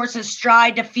feel the horse's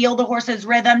stride, to feel the horse's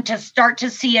rhythm, to start to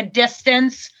see a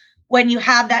distance when you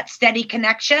have that steady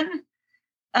connection.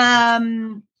 So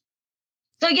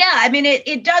yeah, I mean,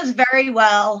 it does very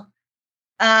well.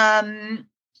 I'm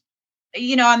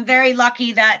very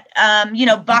lucky that,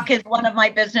 Buck is one of my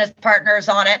business partners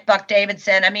on it, Buck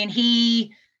Davidson. I mean,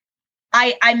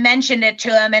 I mentioned it to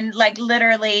him, and like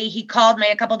literally he called me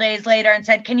a couple days later and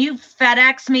said, can you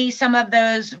FedEx me some of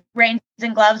those reins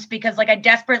and gloves? Because like I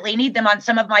desperately need them on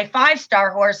some of my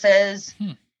 5-star horses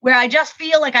where I just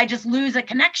feel like I just lose a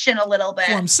connection a little bit.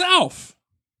 For himself.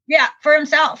 Yeah, for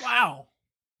himself. Wow.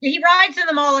 He rides in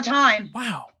them all the time.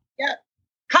 Wow. Yeah.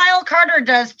 Kyle Carter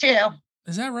does too.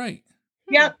 Is that right?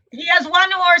 Yep. He has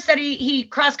one horse that he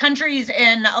cross countries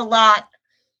in a lot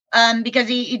because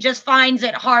he just finds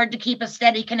it hard to keep a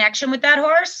steady connection with that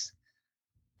horse.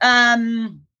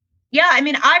 Yeah, I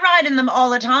mean, I ride in them all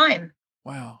the time.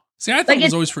 Wow. See, I thought it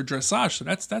was always for dressage, so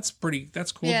that's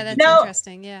cool. Yeah, that's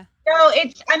interesting. Yeah. No,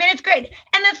 it's great.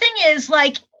 And the thing is,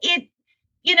 like,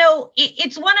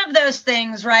 it's one of those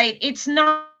things, right? It's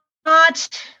not, I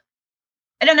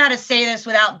don't know how to say this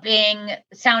without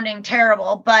sounding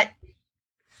terrible, but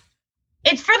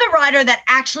it's for the rider that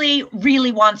actually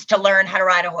really wants to learn how to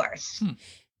ride a horse.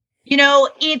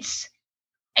 It's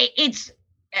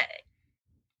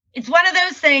one of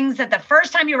those things that the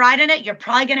first time you ride in it, you're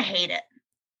probably going to hate it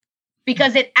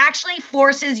because it actually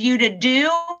forces you to do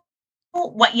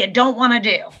what you don't want to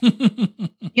do.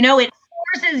 It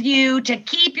forces you to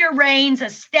keep your reins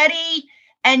steady,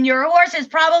 and your horse is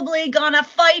probably going to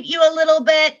fight you a little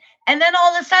bit. And then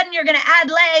all of a sudden you're going to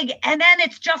add leg, and then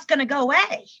it's just going to go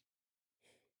away.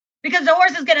 Because the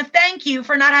horse is going to thank you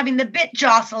for not having the bit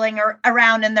jostling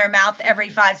around in their mouth every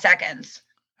 5 seconds.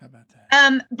 How about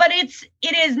that? But it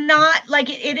is not like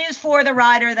it is for the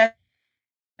rider that's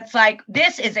like,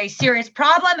 this is a serious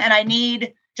problem and I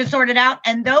need to sort it out.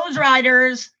 And those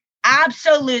riders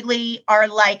absolutely are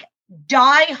like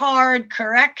diehard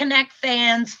Correct Connect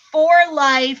fans for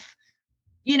life,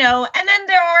 and then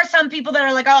there are some people that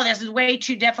are like, oh, this is way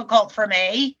too difficult for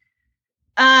me.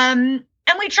 And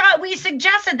we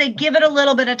suggest that they give it a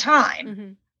little bit of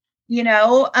time,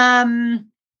 but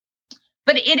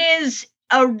it is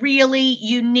a really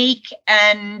unique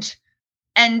and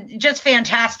just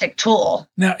fantastic tool.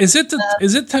 Now, is it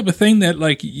the type of thing that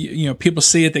like, people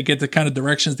see it, they get the kind of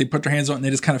directions, they put their hands on it and they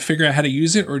just kind of figure out how to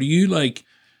use it? Or do you like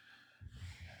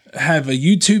have a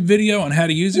YouTube video on how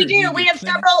to use it? We do. We have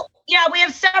several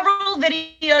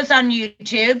videos on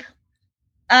YouTube.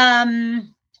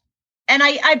 And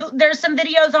I there's some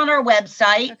videos on our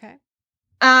website. Okay.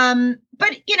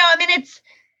 But it's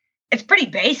pretty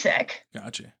basic.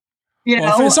 Gotcha.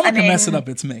 If someone can mess it up,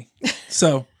 it's me.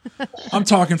 So I'm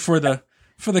talking for the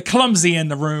clumsy in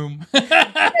the room. There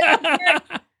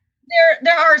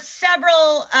are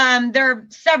several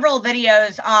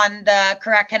videos on the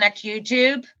Correct Connect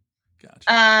YouTube.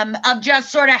 Gotcha. Of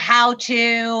just sort of how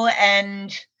to and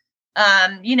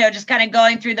just kind of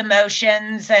going through the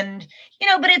motions and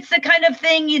but it's the kind of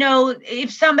thing,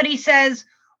 if somebody says,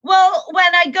 well,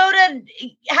 when I go to,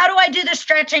 how do I do the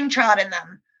stretching trot in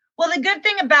them? Well, the good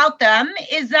thing about them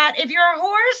is that if your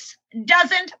horse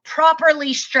doesn't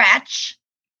properly stretch,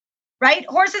 right?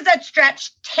 Horses that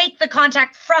stretch take the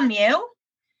contact from you.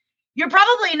 You're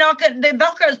probably not going, the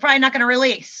Velcro is probably not going to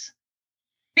release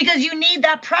because you need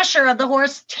that pressure of the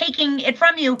horse taking it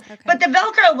from you. Okay. But the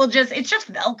Velcro it's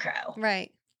just Velcro.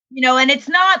 Right. And it's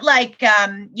not like,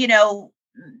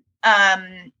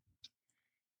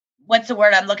 what's the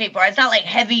word I'm looking for? It's not like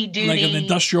heavy duty, like an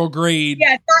industrial grade.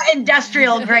 Yeah, it's not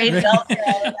industrial grade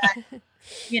Velcro.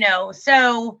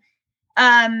 So,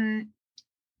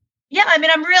 yeah, I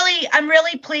mean, I'm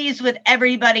really pleased with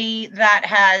everybody that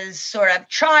has sort of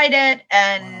tried it,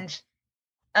 and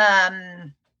so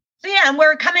yeah, and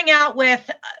we're coming out with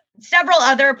several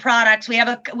other products. We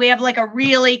have like a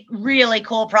really, really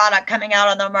cool product coming out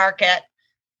on the market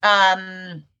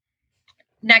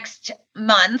next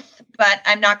month, but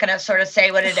I'm not going to sort of say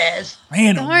what it is.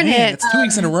 Man, it's 2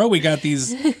 weeks in a row we got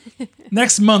these.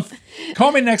 Next month.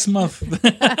 Call me next month. But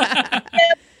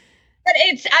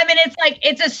it's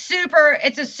a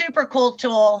super cool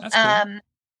tool. Cool.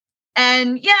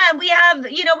 And yeah, we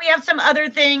have some other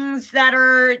things that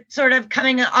are sort of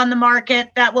coming on the market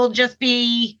that will just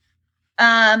be,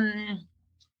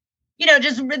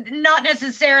 just not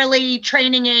necessarily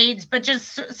training aids, but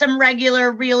just some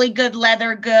regular, really good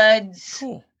leather goods.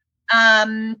 Cool.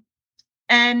 And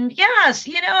yes,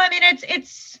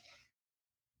 it's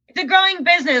a growing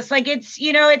business. Like it's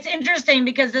interesting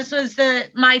because this was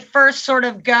my first sort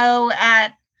of go at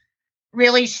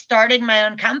really starting my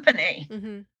own company.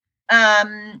 Mm-hmm.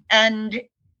 And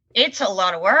it's a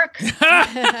lot of work.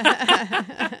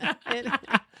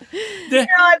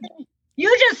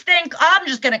 You just think, I'm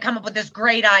just going to come up with this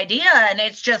great idea and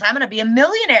it's just, I'm going to be a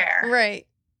millionaire. Right.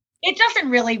 It doesn't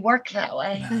really work that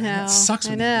way. I know. It sucks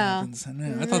when that happens. I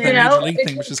know. I thought that Major League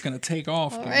thing was just going to take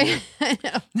off. Right. I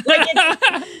know.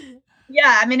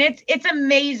 Yeah, I mean, it's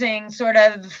amazing sort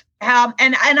of how,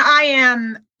 and I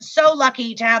am so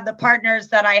lucky to have the partners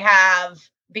that I have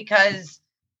because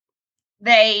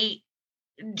they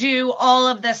do all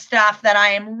of the stuff that I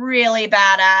am really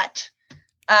bad at,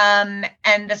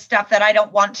 and the stuff that I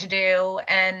don't want to do,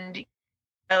 and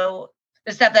the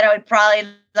stuff that I would probably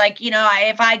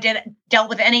if I dealt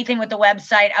with anything with the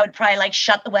website, I would probably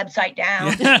shut the website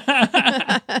down.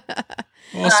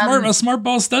 Well, a smart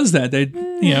boss does that.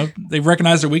 They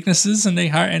recognize their weaknesses and they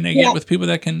hire and they get with people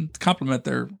that can complement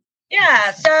their.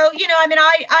 Yeah. So,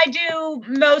 I do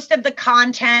most of the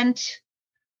content,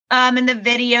 and the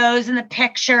videos and the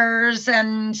pictures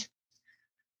and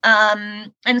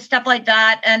stuff like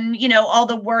that. And, all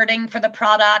the wording for the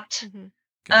product.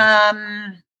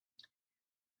 Mm-hmm.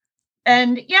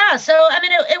 And yeah, so,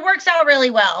 it works out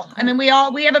really well. I mean, we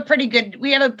have a pretty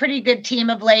good team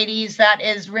of ladies that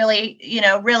is really,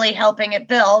 really helping it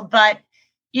build. But,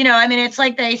 it's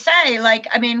like they say,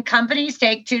 companies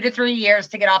take 2 to 3 years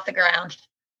to get off the ground.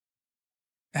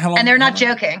 And they're not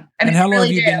joking. And how long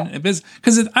have you been in business?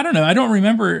 Because I don't know. I don't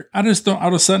remember. I just don't, all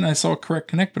of a sudden I saw Correct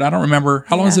Connect, but I don't remember.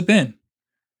 How long has it been?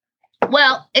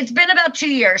 Well, it's been about 2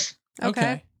 years.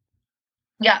 Okay.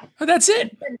 Yeah. Oh, that's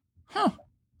it. Huh.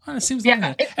 Well, it seems like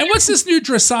that. And what's this new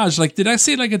dressage? Did I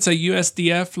see it's a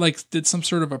USDF, did some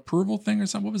sort of approval thing or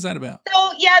something? What was that about?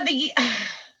 So yeah, the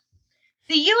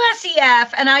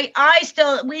USDF, and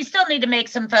we still need to make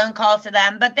some phone calls to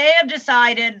them, but they have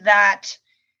decided that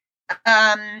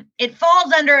it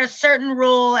falls under a certain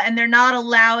rule and they're not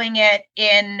allowing it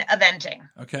in eventing.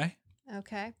 Okay.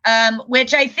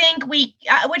 Which I think we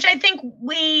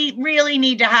really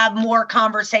need to have more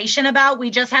conversation about. We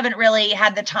just haven't really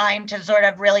had the time to sort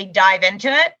of really dive into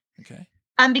it. Okay.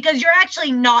 Because you're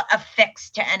actually not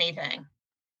affixed to anything.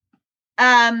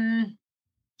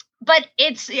 But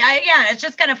it's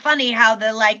just kind of funny how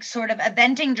the sort of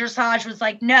eventing dressage was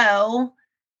no,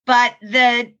 but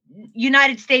the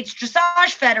United States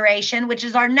Dressage Federation, which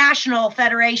is our national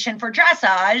federation for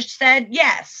dressage, said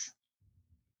yes.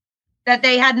 That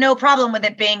they had no problem with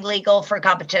it being legal for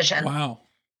competition. Wow.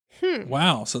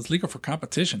 Wow. So it's legal for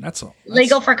competition. That's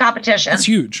legal for competition. That's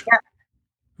huge. Yeah.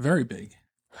 Very big.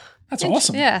 That's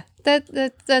awesome. Yeah.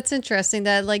 That's interesting.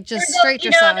 That just straight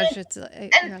dressage.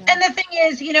 And the thing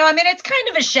is, it's kind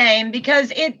of a shame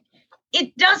because it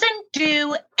doesn't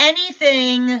do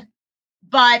anything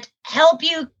but help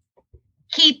you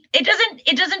keep, it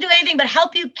doesn't do anything but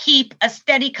help you keep a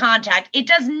steady contact. It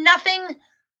does nothing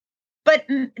but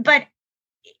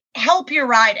help your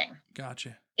riding.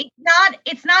 Gotcha.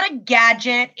 It's not a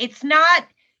gadget. It's not,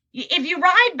 if you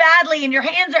ride badly and your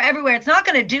hands are everywhere, it's not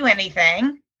going to do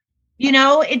anything.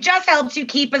 It just helps you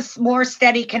keep a more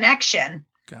steady connection.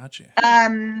 Gotcha.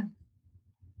 I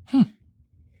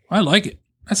like it.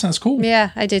 That sounds cool. Yeah,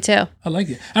 I do too. I like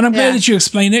it. And I'm glad that you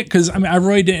explained it because I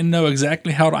really didn't know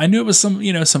exactly how I knew it was some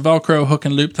Velcro hook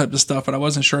and loop type of stuff, but I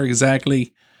wasn't sure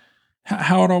exactly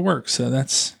how it all works. So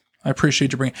I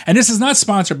appreciate you bringing. And this is not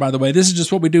sponsored, by the way. This is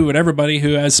just what we do with everybody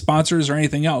who has sponsors or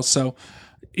anything else. So,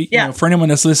 for anyone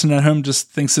that's listening at home,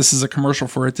 just thinks this is a commercial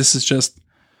for it. This is just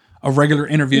a regular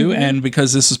interview, and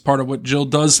because this is part of what Jill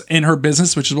does in her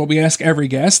business, which is what we ask every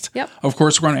guest. Yep. Of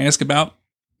course, we're going to ask about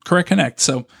Correct Connect.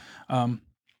 So,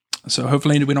 so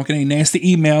hopefully we don't get any nasty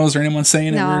emails or anyone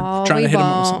saying that we're trying to hit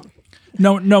them with something.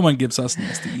 No one gives us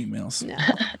nasty emails. No.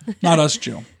 Not us,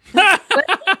 Jill. I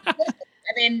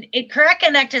mean, Correct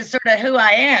Connect is sort of who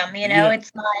I am. You know,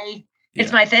 it's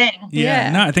my thing. Yeah.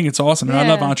 No, I think it's awesome. And I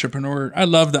love entrepreneur. I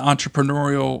love the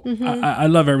entrepreneurial. I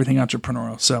love everything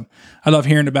entrepreneurial. So I love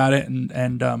hearing about it.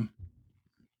 And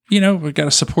you know, we've got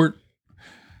to support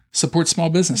small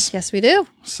business. Yes, we do.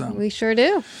 So we sure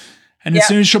do. And as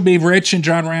soon as she'll be rich and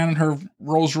driving around in her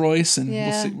Rolls Royce, and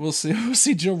we'll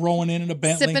see Jill rolling in a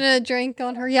Bentley, sipping a drink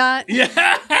on her yacht. Yeah.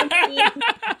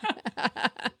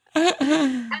 I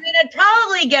mean, I'd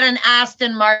probably get an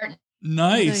Aston Martin.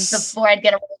 Nice. Before I'd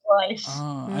get a Rolls Royce.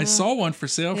 I saw one for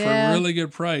sale for a really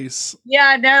good price.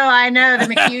 Yeah, no, I know. The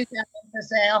McHughes have one for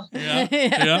sale. Yeah.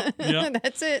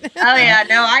 That's it. Oh, yeah.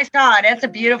 No, I saw it. It's a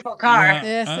beautiful car. Yeah.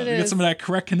 Yes, it is. Get some of that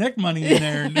Correct Connect money in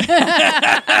there.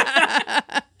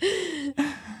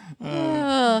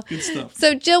 Good stuff.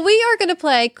 So, Jill, we are going to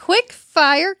play quick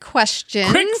fire questions.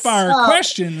 Quick fire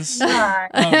questions. God.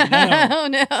 Oh,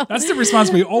 no. That's the response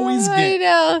we always get. I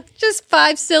know. Just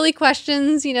 5 silly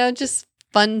questions, you know, just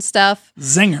fun stuff.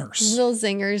 Zingers. Little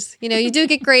zingers. You know, you do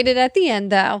get graded at the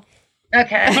end, though.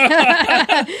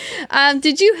 Okay.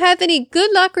 Did you have any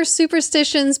good luck or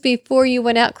superstitions before you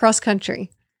went out cross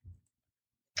country?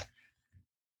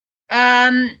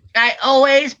 I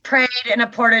always prayed in a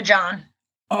porta-john.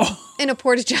 Oh, in a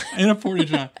porta-john. In a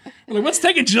porta-john. Like, what's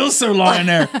taking Jill so long in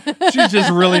there? She's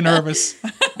just really nervous.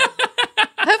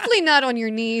 Hopefully not on your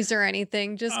knees or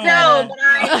anything. Just no, but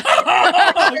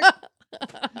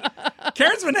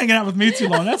Karen's been hanging out with me too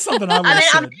long. That's something I would have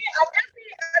said. I'm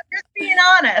just being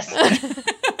honest.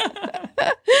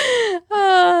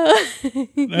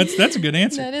 That's a good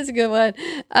answer. That is a good one.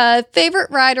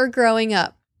 Favorite rider growing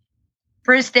up?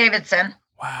 Bruce Davidson.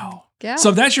 Wow. Yeah. So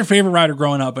if that's your favorite rider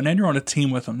growing up, and then you're on a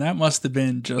team with him, that must have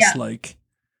been just like.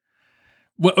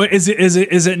 What is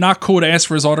it not cool to ask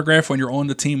for his autograph when you're on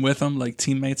the team with him, like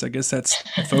teammates? I guess that's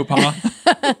a faux pas.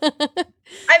 I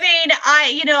mean,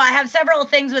 I have several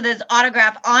things with his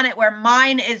autograph on it where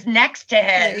mine is next to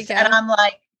his, and I'm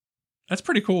like, that's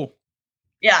pretty cool.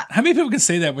 Yeah. How many people can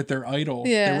say that with their idol?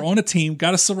 Yeah. They were on a team,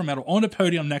 got a silver medal, on the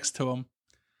podium next to him.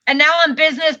 And now I'm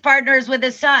business partners with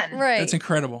his son. Right. That's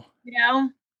incredible. You know?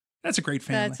 That's a great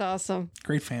family. That's awesome.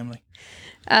 Great family.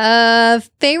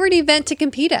 Favorite event to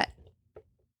compete at?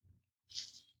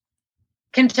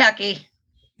 Kentucky.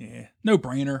 Yeah. No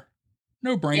brainer.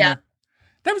 Yeah.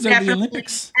 That was over the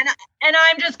Olympics. And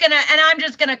I'm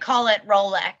just gonna call it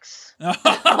Rolex.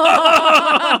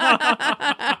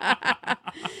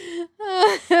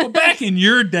 Well, back in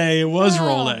your day, it was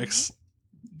Rolex.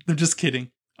 I'm just kidding.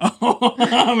 Oh,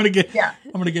 I'm gonna get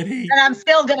heat. And I'm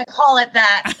still gonna call it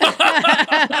that.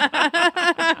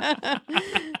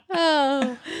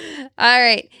 Oh. All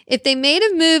right. If they made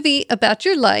a movie about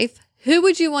your life, who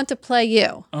would you want to play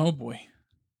you? Oh boy.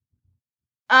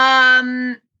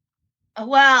 Well,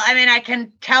 I mean, I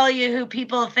can tell you who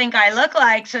people think I look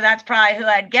like, so that's probably who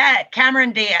I'd get.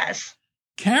 Cameron Diaz.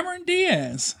 Cameron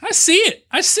Diaz. I see it.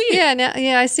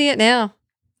 Yeah, I see it now.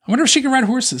 I wonder if she can ride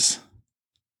horses.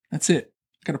 That's it.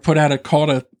 Got to put out a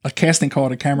casting call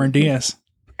to Cameron Diaz.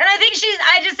 And I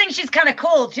just think she's kind of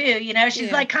cool too. You know,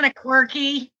 she's like kind of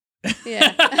quirky.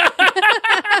 Yeah.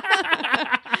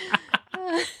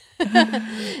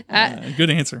 Good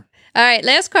answer. All right,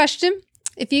 last question.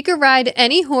 If you could ride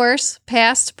any horse,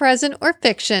 past, present, or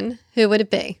fiction, who would it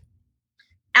be?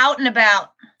 Out and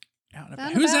About.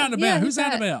 Who's out and about? Yeah, who's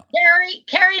out and about?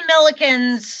 Carrie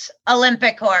Milliken's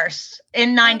Olympic horse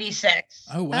in '96.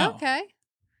 Oh wow. Okay.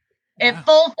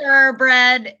 Full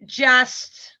thoroughbred,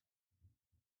 just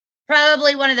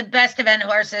probably one of the best event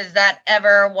horses that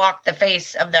ever walked the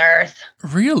face of the earth.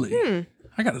 Really?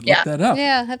 I got to look that up.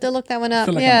 Yeah, I have to look that one up. I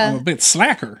feel like I'm a bit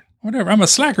slacker. Whatever. I'm a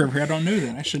slacker over here. I don't know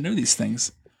that. I should know these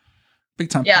things.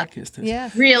 Big time podcast. Yeah.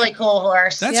 Really cool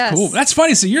horse. That's cool. That's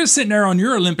funny. So you're sitting there on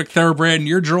your Olympic thoroughbred and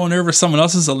you're drawing over someone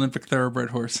else's Olympic thoroughbred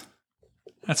horse.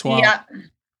 That's wild. Yeah.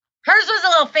 Hers was a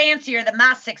little fancier than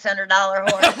my $600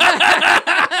 horse.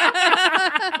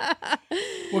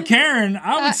 Well, Karen,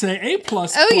 I would say A++.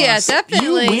 Oh, yeah,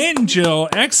 definitely. You win, Jill.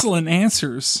 Excellent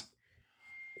answers.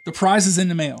 The prize is in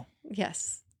the mail.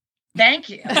 Yes. Thank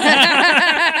you.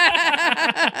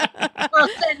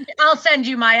 I'll send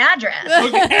you my address.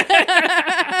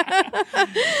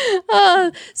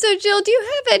 So, Jill, do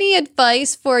you have any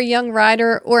advice for a young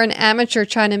rider or an amateur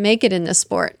trying to make it in this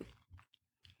sport?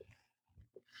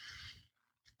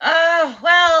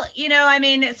 Well, I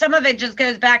mean, some of it just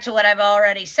goes back to what I've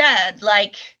already said.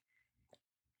 Like,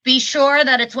 be sure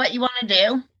that it's what you want to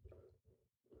do.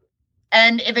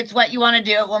 And if it's what you want to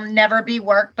do, it will never be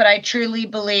work. But I truly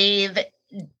believe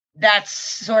that's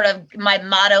sort of my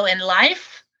motto in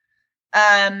life.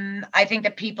 I think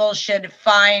that people should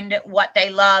find what they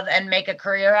love and make a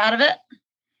career out of it.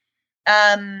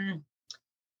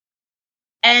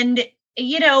 And,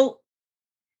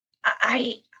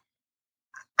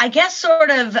 I guess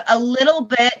sort of a little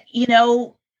bit,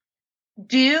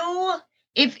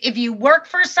 if you work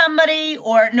for somebody,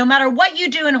 or no matter what you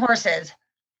do in horses,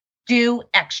 do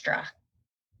extra.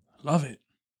 Love it.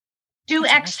 Do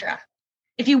extra.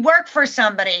 If you work for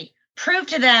somebody, prove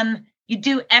to them you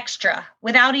do extra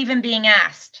without even being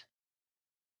asked.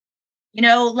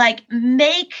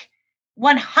 Make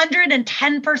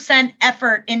 110%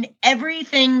 effort in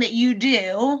everything that you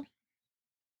do,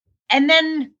 and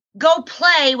then go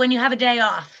play when you have a day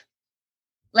off.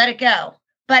 Let it go.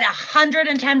 But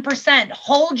 110%,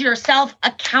 hold yourself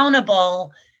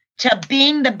accountable to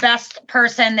being the best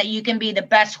person that you can be, the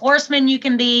best horseman you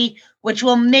can be, which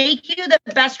will make you the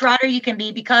best rider you can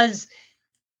be. Because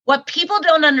what people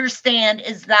don't understand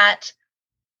is that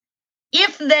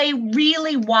if they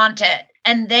really want it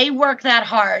and they work that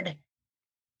hard,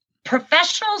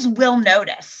 professionals will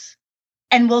notice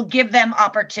and will give them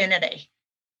opportunity.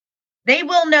 They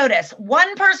will notice.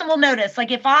 One person will notice.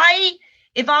 Like if I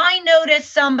notice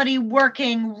somebody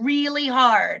working really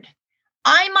hard,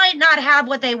 I might not have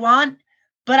what they want,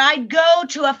 but I'd go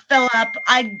to a Phillip,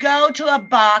 I'd go to a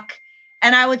Buck,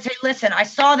 and I would say, listen, I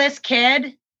saw this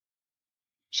kid.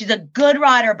 She's a good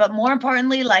rider, but more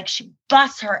importantly, like, she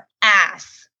busts her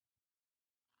ass.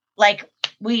 Like,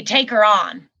 we take her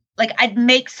on. Like, I'd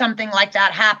make something like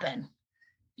that happen,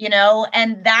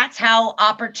 and that's how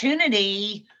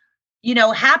opportunity,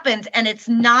 happens. And it's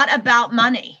not about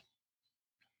money.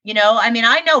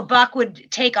 I know Buck would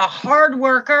take a hard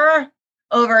worker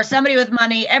over somebody with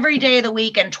money every day of the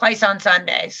week and twice on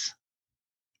Sundays.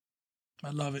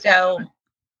 I love it. So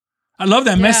I love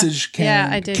that message, Karen. Yeah,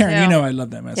 I did. Karen, I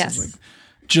love that message. Yes. Like,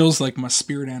 Jill's like my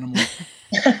spirit animal.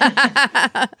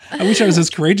 I wish I was as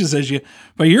courageous as you,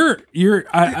 but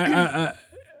I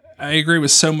agree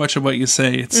with so much of what you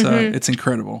say. It's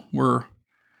incredible. We're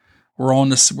all in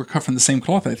this. We're cut from the same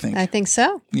cloth, I think. I think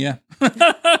so. Yeah.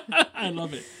 I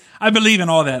love it. I believe in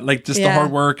all that, like just the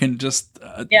hard work and just,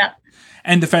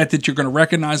 and the fact that you're going to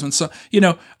recognize when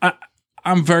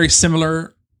I'm very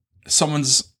similar.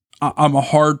 I'm a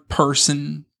hard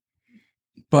person,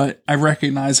 but I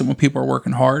recognize that when people are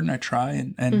working hard, and I try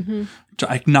and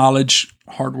to acknowledge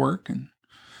hard work. And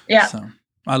so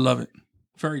I love it.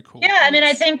 Very cool. Yeah. I mean,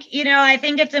 I think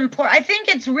it's important. I think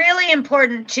it's really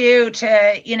important too,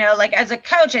 to, like as a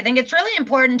coach, I think it's really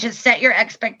important to set your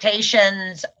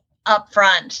expectations up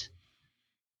front.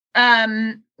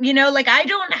 Like I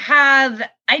don't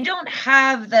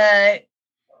have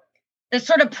the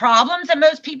sort of problems that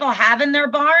most people have in their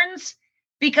barns,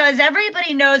 because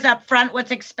everybody knows up front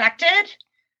what's expected.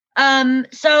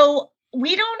 So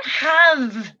we don't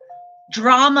have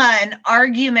drama and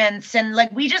arguments, and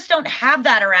like we just don't have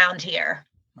that around here.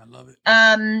 I love it.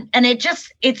 And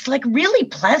it's like really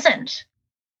pleasant.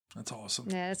 That's awesome.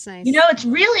 Yeah, that's nice. It's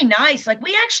really nice. Like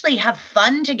we actually have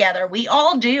fun together. We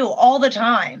all do all the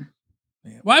time.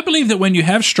 Yeah. Well, I believe that when you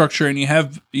have structure and you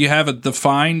have a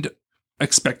defined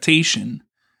expectation,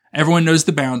 everyone knows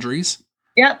the boundaries.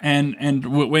 Yep. And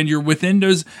when you're within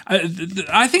those,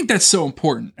 I think that's so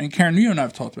important. And Karen, you and I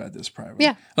have talked about this privately.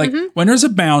 Yeah. Like when there's a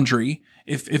boundary,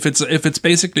 if it's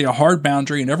basically a hard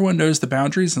boundary and everyone knows the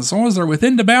boundaries, and as long as they're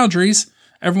within the boundaries,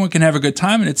 everyone can have a good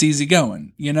time and it's easy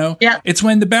going, Yeah. It's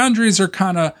when the boundaries are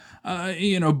kind of,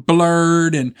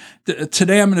 blurred, and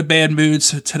today I'm in a bad mood.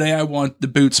 So today I want the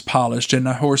boots polished and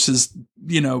the horse's,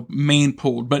 mane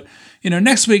pulled. But,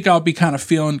 next week I'll be kind of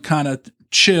feeling kind of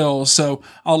chill. So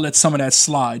I'll let some of that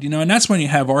slide, and that's when you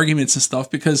have arguments and stuff,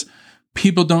 because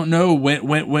people don't know when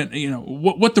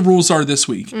what the rules are this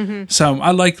week. So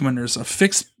I like when there's a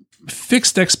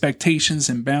fixed expectations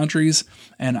and boundaries,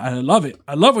 and I love it.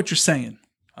 I love what you're saying.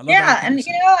 I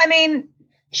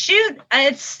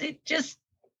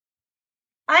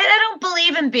don't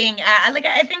believe in being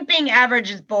I think being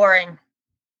average is boring.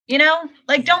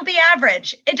 Don't be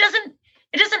average. It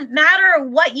doesn't matter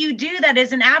what you do that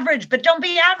isn't average, but don't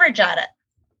be average at it.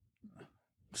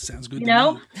 Sounds good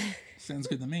to me. Sounds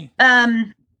good to me.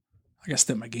 I gotta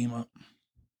step my game up.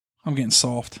 I'm getting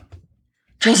soft.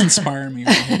 Jill's inspiring me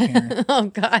right here, Karen. Oh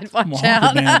God, watch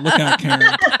out. Man. Look out, Karen.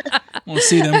 I want to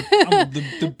see them.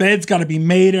 The bed's got to be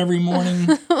made every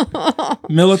morning.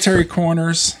 Military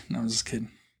corners. No, I'm just kidding.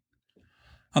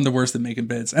 I'm the worst at making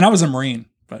beds. And I was a Marine,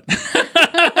 but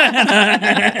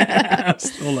I'm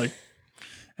still like,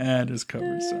 just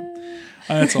covered. So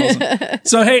that's awesome.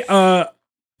 So, hey,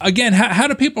 again, how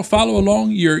do people follow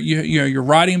along your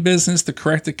writing business, the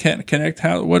Correct to Connect?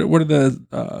 What are the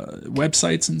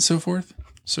websites and so forth?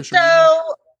 Social media?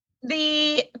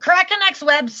 The Correct Connect's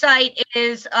website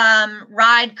is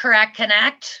Ride Correct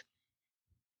Connect.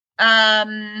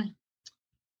 And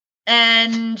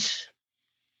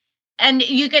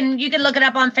you can look it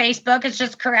up on Facebook. It's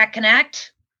just Correct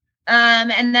Connect.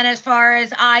 And then as far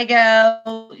as I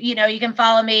go, you can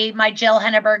follow me, my Jill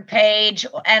Henneberg page,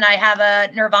 and I have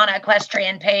a Nirvana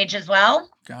Equestrian page as well.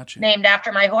 Gotcha. Named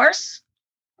after my horse.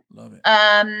 Love it.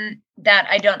 That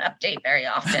I don't update very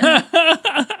often.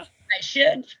 I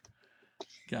should.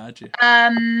 Gotcha.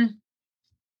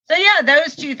 So yeah,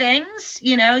 those two things,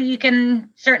 you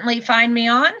can certainly find me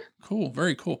on. Cool.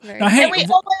 Very cool. Now, hey,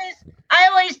 I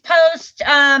always post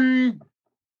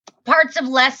parts of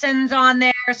lessons on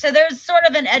there. So there's sort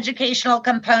of an educational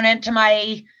component to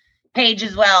my page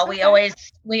as well. Okay.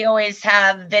 We always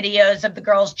have videos of the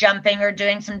girls jumping or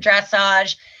doing some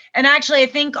dressage. And actually, I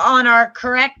think on our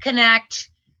Correct Connect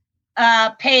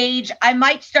page, I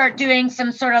might start doing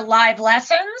some sort of live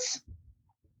lessons.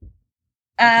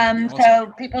 Awesome.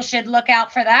 So people should look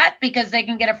out for that because they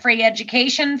can get a free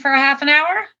education for a half an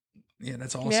hour. Yeah,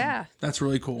 that's awesome. Yeah. That's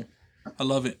really cool. I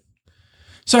love it.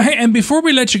 So, hey, and before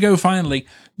we let you go, finally,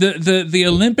 the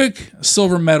Olympic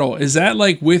silver medal, is that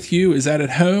like with you? Is that at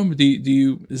home?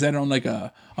 Is that on like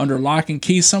under lock and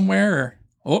key somewhere?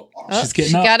 Or, she's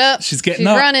getting up. Got up. She's getting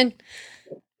up. Running.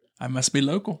 I must be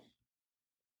local.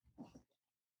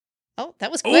 Oh,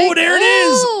 that was quick. Oh, there it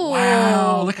is.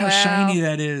 Wow. Look how shiny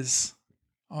that is.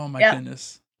 Oh my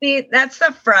goodness. See, that's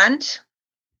the front.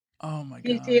 Oh my god.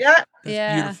 You see that?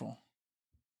 That's beautiful.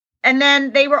 And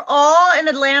then they were all in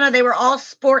Atlanta. They were all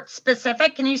sports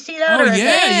specific. Can you see that? Oh, yeah.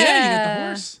 You got the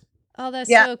horse. Oh, that's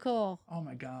so cool. Oh,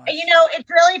 my God. It's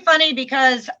really funny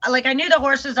because, like, I knew the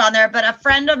horses on there, but a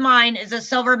friend of mine is a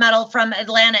silver medal from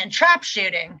Atlanta in trap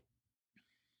shooting.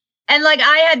 And, like,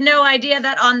 I had no idea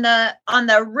that on the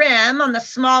rim, on the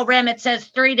small rim, it says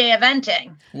 3-day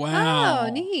eventing. Wow. Oh,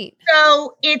 neat.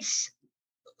 So it's,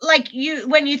 like,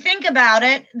 when you think about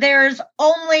it, there's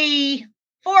only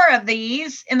 4 of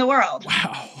these in the world.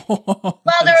 Wow. Well,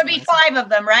 there would be 5 of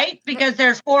them, right? Because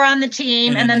there's 4 on the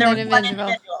team, and then there was 1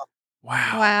 individual.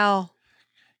 Wow.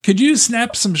 Could you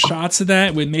snap some shots of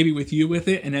that with you with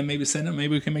it, and then maybe send them?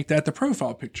 Maybe we can make that the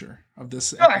profile picture of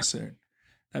this episode.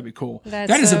 That would be cool. That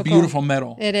is a beautiful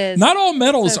medal. It is. Not all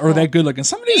medals are that good looking.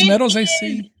 Some of these medals I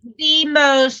see. The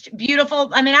most beautiful.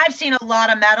 I mean, I've seen a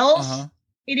lot of medals. Uh-huh.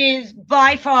 It is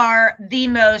by far the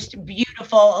most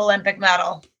beautiful Olympic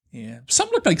medal. Yeah. Some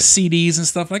look like CDs and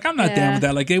stuff. Like, I'm not down with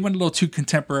that. Like, they went a little too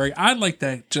contemporary. I like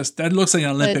that. That looks like an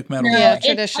Olympic medal. Yeah,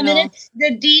 traditional.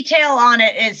 The detail on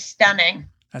it is stunning.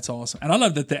 That's awesome. And I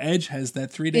love that the edge has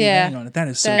that 3-day bang on it. That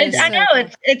is so cool. I know.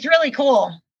 It's really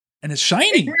cool. And it's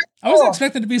shiny. Really cool. I wasn't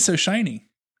expecting it to be so shiny.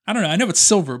 I don't know. I know it's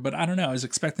silver, but I don't know. I was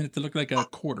expecting it to look like a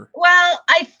quarter. Well,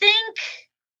 I think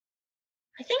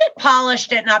I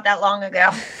polished it not that long ago.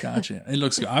 Gotcha. It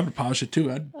looks good. I would polish it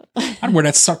too. I'd wear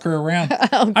that sucker around.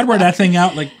 I'd wear that thing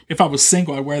out. Like, if I was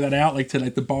single, I'd wear that out like to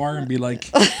like the bar and be like,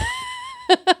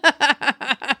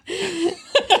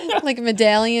 like a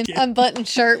medallion, unbuttoned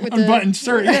shirt with unbuttoned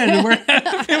shirt. Yeah, to wear.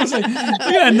 It was like, look at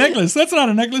that necklace. That's not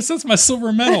a necklace. That's my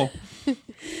silver medal.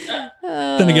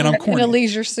 Then again, I'm corny. In a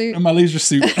leisure suit. In my leisure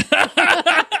suit.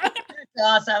 That's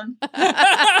awesome.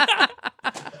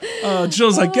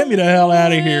 Jill's like, get me the hell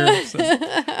out of here. So.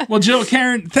 Well,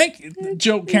 Karen,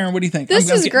 what do you think? This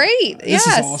is great. This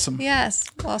is awesome. Yes,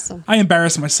 awesome. I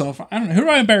embarrass myself. I don't know. Who do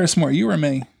I embarrass more, you or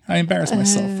me? I embarrass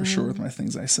myself for sure with my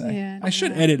things I say. Yeah, I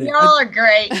should edit it. Y'all are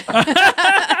great.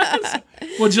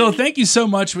 Well, Jill, thank you so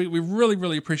much. We really,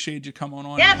 really appreciate you coming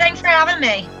on. Yeah, thanks for having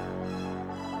me.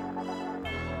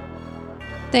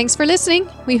 Thanks for listening.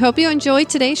 We hope you enjoyed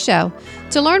today's show.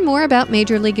 To learn more about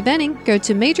Major League Eventing, go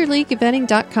to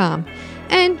majorleagueeventing.com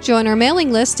and join our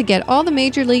mailing list to get all the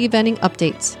Major League Eventing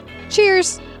updates.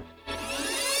 Cheers!